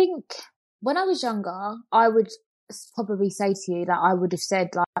 I think when I was younger, I would probably say to you that I would have said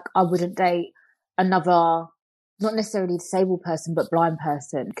like I wouldn't date another, not necessarily disabled person, but blind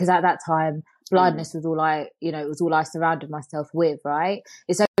person. Because at that time, Mm. blindness was it was all I surrounded myself with, right?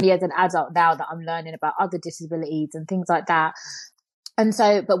 It's only as an adult now that I'm learning about other disabilities and things like that. And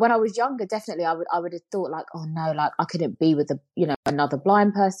so, but when I was younger, definitely I would have thought like, oh no, like I couldn't be with another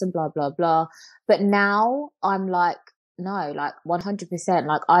blind person, blah, blah, blah. But now I'm like, no, like 100%,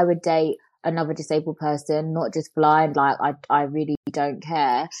 like I would date another disabled person, not just blind. Like I really don't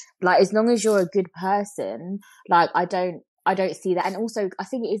care. Like as long as you're a good person, like I don't see that. And also I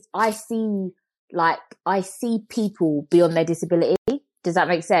think I see people beyond their disability. Does that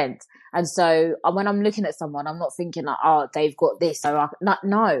make sense? And so when I'm looking at someone, I'm not thinking like, oh, they've got this. So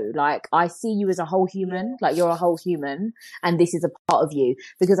no, like I see you as a whole human, like you're a whole human and this is a part of you,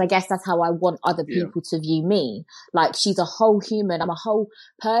 because I guess that's how I want other Yeah. people to view me. Like she's a whole human. I'm a whole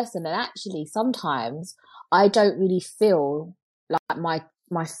person. And actually sometimes I don't really feel like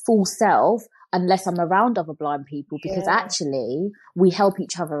my full self unless I'm around other blind people, because Yeah. actually we help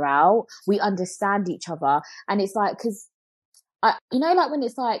each other out. We understand each other. And it's like, cause like when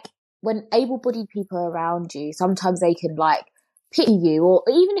it's like, when able-bodied people are around you, sometimes they can like pity you, or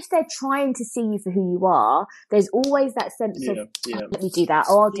even if they're trying to see you for who you are, there's always that sense of, Yeah. let me do that,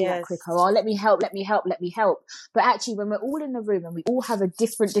 or I'll do that Yes. quicker, or let me help. But actually, when we're all in the room and we all have a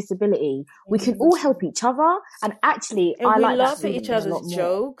different disability, we can all help each other. And actually, And I we like that laugh at feeling each a other's lot more.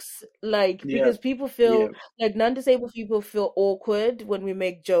 jokes, like Yeah. because people Yeah. feel like non-disabled people feel awkward when we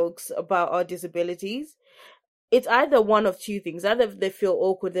make jokes about our disabilities. It's either one of two things. Either they feel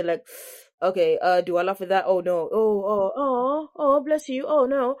awkward, they're like, okay, do I laugh at that? Oh no. Oh, bless you. Oh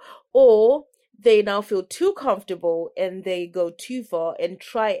no. Or they now feel too comfortable and they go too far and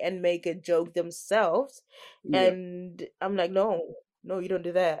try and make a joke themselves. Yeah. And I'm like, no, no, you don't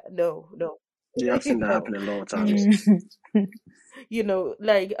do that. No, no. Yeah, I've seen that No. happen a lot of times. You know,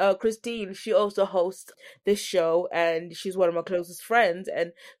 like Christine, she also hosts this show and she's one of my closest friends.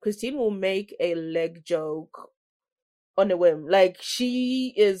 And Christine will make a leg joke on a whim. Like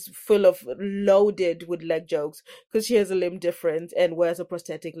she is full of loaded with leg jokes because she has a limb difference and wears a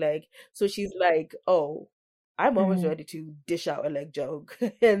prosthetic leg. So she's like, oh, I'm always ready to dish out a leg joke.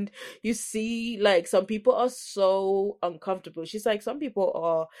 And you see, like, some people are so uncomfortable. She's like, some people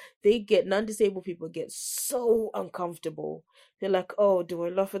are, they get, non-disabled people get so uncomfortable. They're like, oh, do I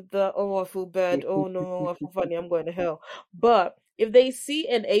laugh at that? Oh, I feel bad. Oh no, I feel funny. I'm going to hell. But if they see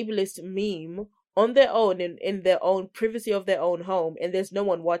an ableist meme on their own in their own privacy of their own home and there's no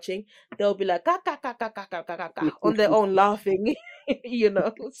one watching, they'll be like ka ka ka ka ka ka ka ka ka on their own laughing, you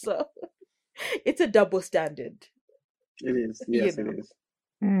know. So it's a double standard, It is. you Yes, it know.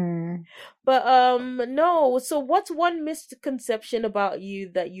 is. But no, so what's one misconception about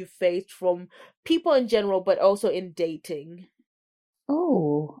you that you faced from people in general but also in dating?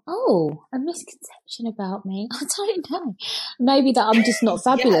 A misconception about me. I don't know. Maybe that I'm just not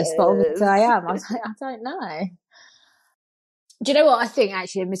fabulous, but obviously I Yes. am. I don't know. Do you know what I think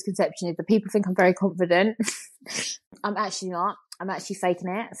actually a misconception is that people think I'm very confident. I'm actually not. I'm actually faking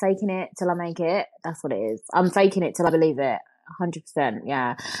it till I make it. That's what it is. I'm faking it till I believe it. 100%.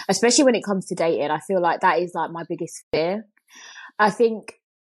 Yeah. Especially when it comes to dating. I feel like that is like my biggest fear. I think,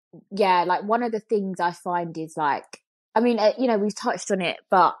 yeah, like one of the things I find is like, I mean, you know, we've touched on it,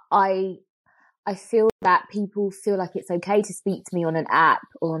 but I feel that people feel like it's okay to speak to me on an app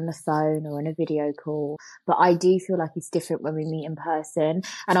or on the phone or on a video call. But I do feel like it's different when we meet in person.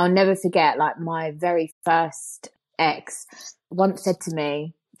 And I'll never forget, like, my very first ex once said to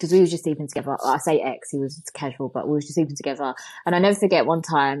me, because we were just sleeping together. I say ex, he was just casual, but we were just sleeping together. And I never forget one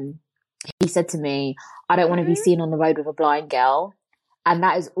time he said to me, I don't want to be seen on the road with a blind girl. And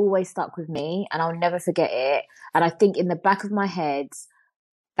that has always stuck with me and I'll never forget it. And I think in the back of my head,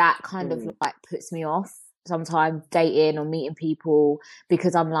 that kind of like puts me off sometimes dating or meeting people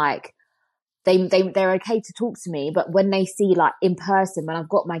because I'm like, they're okay to talk to me, but when they see like in person, when I've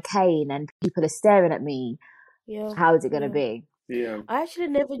got my cane and people are staring at me, Yeah. how is it going to Yeah. be? Yeah. I actually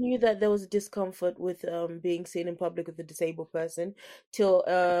never knew that there was discomfort with being seen in public with a disabled person till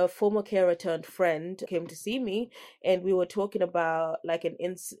a former carer turned friend came to see me and we were talking about like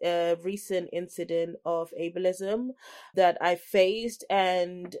recent incident of ableism that I faced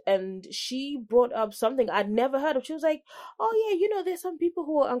and she brought up something I'd never heard of. She was like, "Oh yeah, you know, there's some people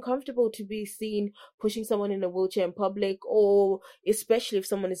who are uncomfortable to be seen pushing someone in a wheelchair in public, or especially if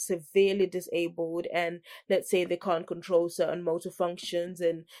someone is severely disabled and let's say they can't control certain motor functions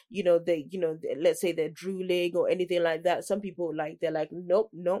and let's say they're drooling or anything like that. Some people they're like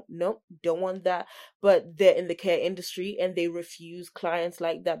nope, nope, nope, don't want that, but they're in the care industry and they refuse clients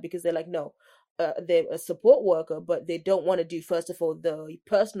like that because they're like no, they're a support worker, but they don't want to do, first of all, the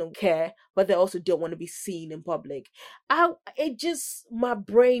personal care, but they also don't want to be seen in public. My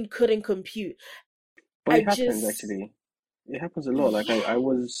brain couldn't compute. But I it happens just, actually. It happens a lot. Like yeah. I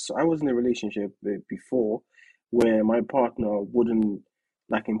was in a relationship before where my partner wouldn't,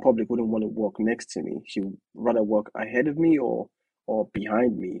 like in public, wouldn't want to walk next to me. She would rather walk ahead of me or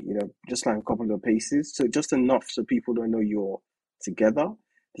behind me, just like a couple of paces. So just enough so people don't know you're together.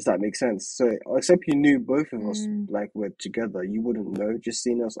 Does that make sense? So except you knew both of us like were together, you wouldn't know just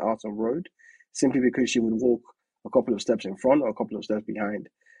seeing us out on road, simply because she would walk a couple of steps in front or a couple of steps behind.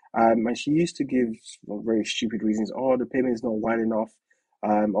 And she used to give very stupid reasons. Oh, the pavement is not wide enough.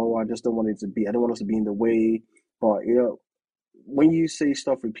 Oh, I just don't want it to be. I don't want us to be in the way. But when you say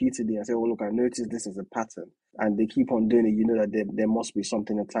stuff repeatedly and say, "Oh, look, I noticed this is a pattern," and they keep on doing it, you know that there must be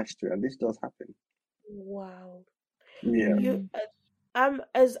something attached to it, and this does happen. Wow. Yeah, You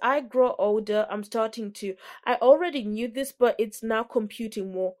as I grow older, I'm starting to, I already knew this, but it's now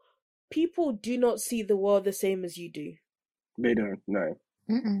computing more. People do not see the world the same as you do. they don't know.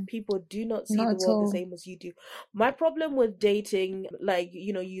 People do not see Not the at world the all. same as you do. My problem with dating, like,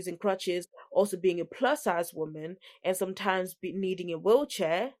 using crutches, also being a plus size woman, and sometimes needing a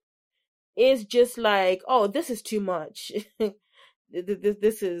wheelchair, is just like, oh, this is too much.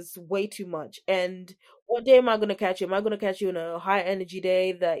 This is way too much. And what day am I going to catch you? Am I going to catch you on a high energy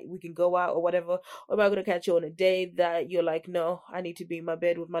day that we can go out or whatever? Or am I going to catch you on a day that you're like, no, I need to be in my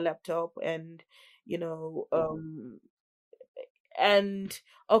bed with my laptop and, you know, and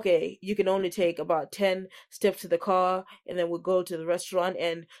okay, you can only take about 10 steps to the car and then we'll go to the restaurant.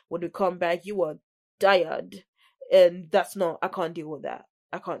 And when we come back, you are tired. And I can't deal with that.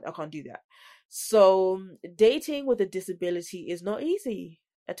 I can't do that. So dating with a disability is not easy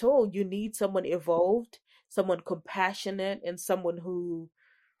at all. You need someone evolved, someone compassionate, and someone who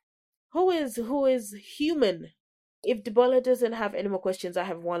is human. If Debola doesn't have any more questions, I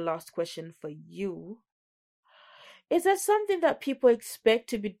have one last question for you. Is there something that people expect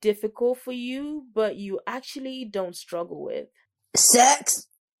to be difficult for you, but you actually don't struggle with? Sex.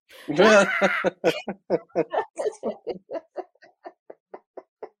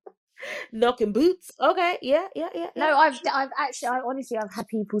 Knocking boots. Okay, yeah. No, I've actually, I've had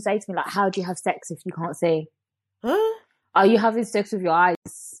people say to me, like, how do you have sex if you can't see? Huh? Are you having sex with your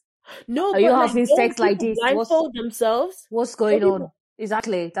eyes? No, Are you but like, having don't sex like people this? blindfold themselves? What's Don't going on? people?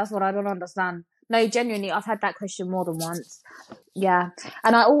 Exactly. That's what I don't understand. No, genuinely, I've had that question more than once. Yeah.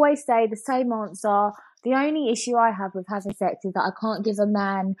 And I always say the same answer. The only issue I have with having sex is that I can't give a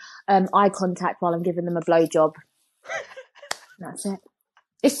man eye contact while I'm giving them a blowjob. That's it.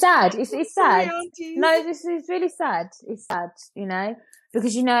 It's sad. It's Sorry, sad. aunties. No, this is really sad. It's sad, you know,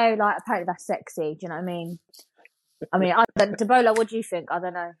 because, you know, like, apparently that's sexy. Do you know what I mean? Debola, what do you think? I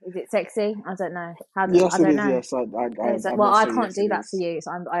don't know. Is it sexy? I don't know. I Yes, it don't is. know. Yes, I Well, must I say can't yes, do it that for is. you,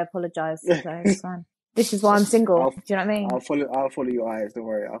 so I apologise. So it's fine. This is why I'm single. I'll Do you know what I mean? I'll follow your eyes. Don't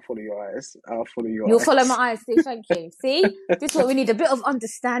worry. I'll follow your eyes. I'll follow your You'll eyes. follow my eyes. See, thank you. See, this is what we need: a bit of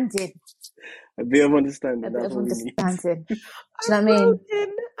understanding. A bit of understanding. A bit That's of what we need. understanding. Do you I'm know what I mean?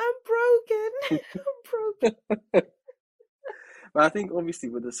 broken. I'm broken. But I think obviously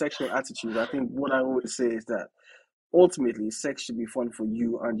with the sexual attitude, I think what I always say is that ultimately sex should be fun for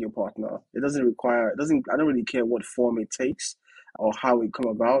you and your partner. It doesn't require. It doesn't. I don't really care what form it takes or how it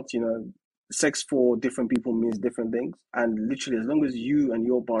come about. You know, sex for different people means different things. And literally, as long as you and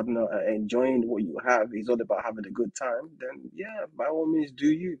your partner are enjoying what you have, it's all about having a good time. Then yeah, by all means, do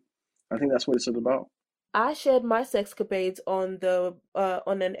you. I think that's what it's all about. I shared my sexcapades on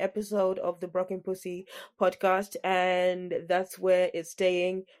an episode of the Broken Pussy podcast, and that's where it's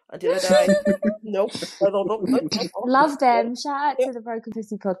staying until I die. Nope. Love them. Shout out to the Broken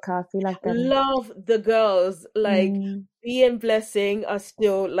Pussy podcast. We love them. Love the girls. Like, B and Blessing are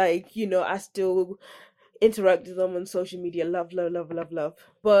still, like, you know, I still interact with them on social media. Love.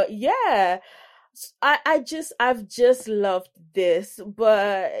 But yeah, I've just loved this,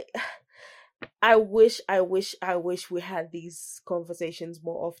 but I wish we had these conversations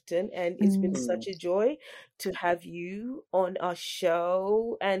more often, and it's been such a joy to have you on our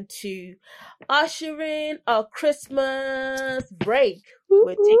show and to usher in our Christmas break.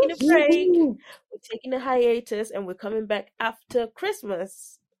 We're taking a break, we're taking a hiatus, and we're coming back after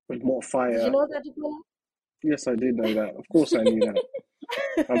Christmas. With more Did fire. you know that, Nicola? Yes, I did know that. Of course, I knew that.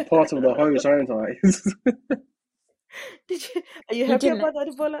 I'm part of the host, aren't I? Are you happy about that,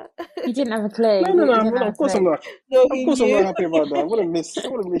 Ebola? You didn't have a clue. No. Of course I'm not. No, Of he course I'm knew. not happy about that. I want to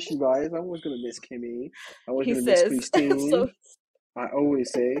miss you guys. I'm always gonna miss Kimmy. I always He gonna miss says. Christine. So I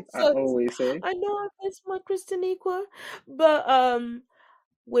always say. I know I miss my Christiniqua, but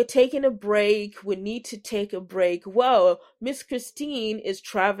we're taking a break. We need to take a break. Well, Miss Christine is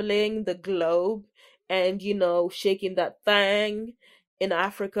traveling the globe and, you know, shaking that thing in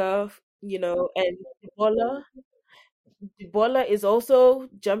Africa, you know, and Debola is also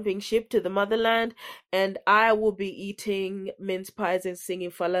jumping ship to the motherland, and I will be eating mince pies and singing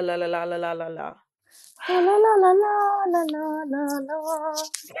fa la la la la la la la la. La la la la la la la la.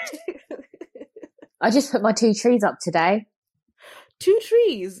 I just put my 2 trees up today. 2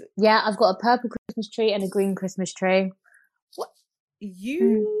 trees? Yeah, I've got a purple Christmas tree and a green Christmas tree. What?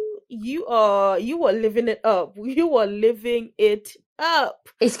 You are living it up. You are living it up.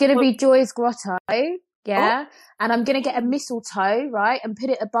 It's going to be Joy's Grotto, yeah? Oh. And I'm going to get a mistletoe, right? And put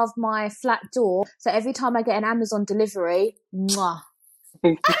it above my flat door. So every time I get an Amazon delivery, mwah.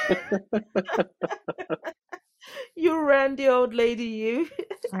 You randy old lady, you.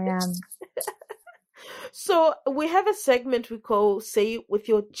 I am. So we have a segment we call Say It With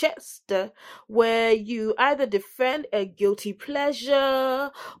Your Chest, where you either defend a guilty pleasure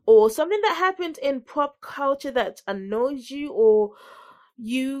or something that happened in pop culture that annoys you, or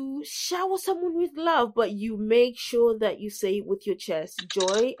you shower someone with love, but you make sure that you say it with your chest.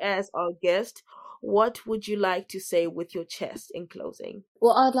 Joy, as our guest, what would you like to say with your chest in closing?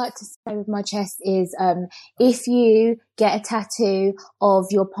 What I'd like to say with my chest is, if you get a tattoo of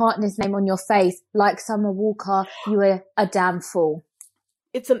your partner's name on your face, like Summer Walker, you are a damn fool.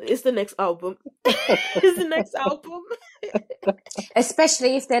 It's the next album. It's the next album.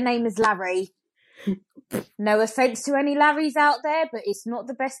 Especially if their name is Larry. No offense to any Larrys out there, but it's not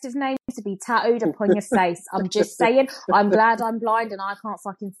the best of names to be tattooed upon your face. I'm just saying, I'm glad I'm blind and I can't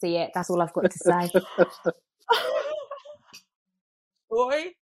fucking see it. That's all I've got to say.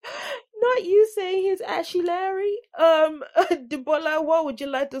 Boy, not you saying he's Ashy Larry. Debola, what would you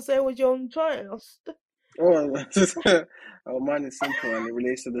like to say with your own child? Oh, oh, mine is simple, and it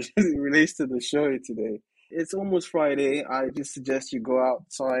relates to the it relates to the show today. It's almost Friday. I just suggest you go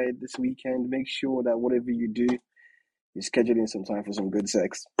outside this weekend. Make sure that whatever you do, you schedule in some time for some good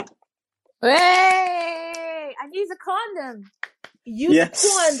sex. Hey, and use a condom. Use Yes. a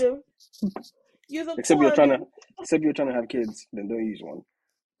condom. Use a Except condom. you're trying to have kids, then don't use one.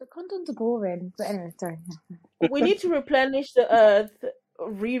 The condoms are boring. But anyway, sorry. We need to replenish the earth,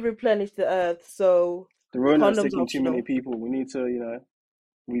 replenish the earth. So The Rona is condoms taking too many optional. people. We need to, In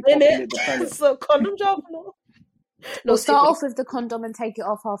repopulate the it, planet. so condoms optional. We'll start off with the condom and take it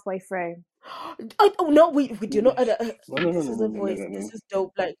off halfway through. Oh no, we do not. No, This is a voice. no. This is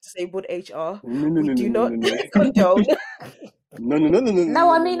dope. Like disabled HR. No, We do not no. condone. No. No,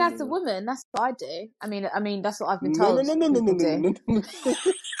 I mean as a woman, that's what I do. I mean that's what I've been told. No.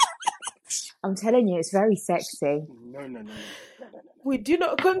 I'm telling you, it's very sexy. No. We do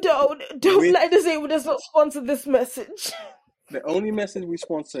not condone. Don't Black Disabled does not sponsor this message. The only message we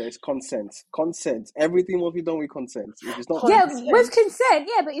sponsor is consent. Consent. Everything must be done with consent. If it's not Yeah, consent, with consent,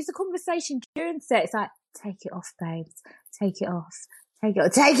 yeah, but it's a conversation during sex. Like, take it off, babes. Take it off. Take it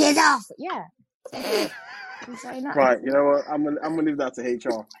off. Take it off. Yeah. Nice. right, you know what? I'm gonna leave that to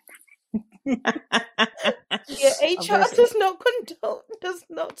HR. Yeah, HR does not condone, does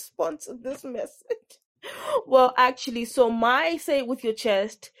not sponsor this message. Well, actually, so my say it with your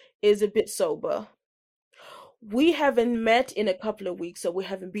chest is a bit sober. We haven't met in a couple of weeks, so we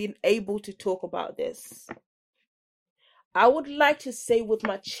haven't been able to talk about this. I would like to say with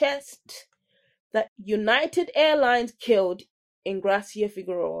my chest that United Airlines killed Ingracia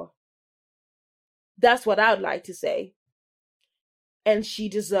Figueroa. That's what I would like to say. And she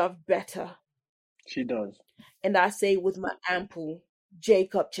deserved better. She does. And I say with my ample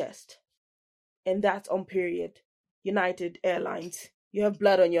Jacob chest. And that's on period. United Airlines. You have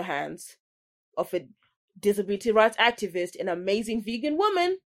blood on your hands of a disability rights activist, an amazing vegan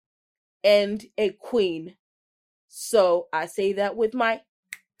woman, and a queen. So I say that with my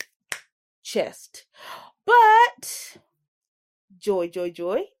chest. But joy.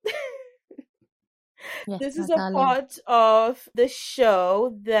 Yes, this is my a darling. part of the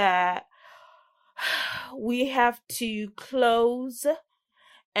show that we have to close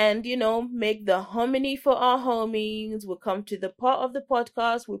and, make the hominy for our homies. We'll come to the part of the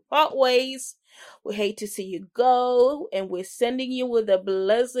podcast. We part ways. We hate to see you go. And we're sending you with a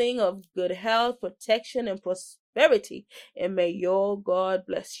blessing of good health, protection, and prosperity. And may your God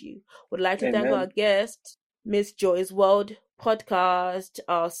bless you. Would like to thank our guest, Miss Joy's World Podcast,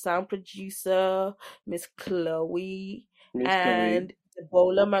 our sound producer, Miss Chloe, and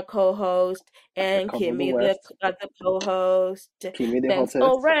Debola, my co-host, and Kimmy, the other co-host. Thanks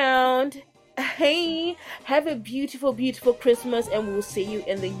all round. Hey, have a beautiful, beautiful Christmas, and we'll see you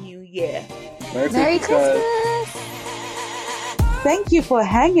in the new year. Merry Christmas! Thank you for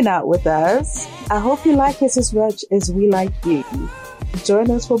hanging out with us. I hope you like us as much as we like you. Join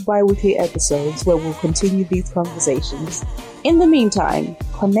us for bi-weekly episodes where we'll continue these conversations. In the meantime,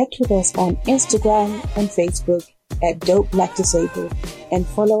 connect with us on Instagram and Facebook at Dope Black Disabled and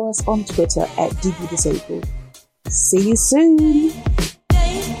follow us on Twitter at DB Disabled. See you soon!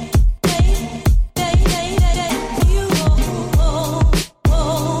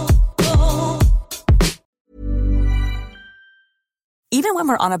 Even when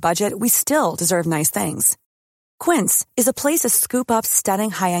we're on a budget, we still deserve nice things. Quince is a place to scoop up stunning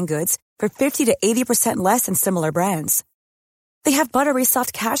high-end goods for 50 to 80% less than similar brands. They have buttery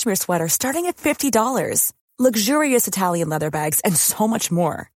soft cashmere sweaters starting at $50, luxurious Italian leather bags, and so much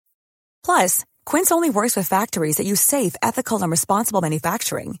more. Plus, Quince only works with factories that use safe, ethical, and responsible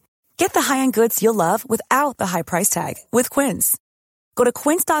manufacturing. Get the high-end goods you'll love without the high price tag with Quince. Go to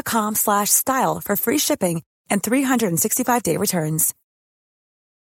quince.com/style for free shipping and 365-day returns.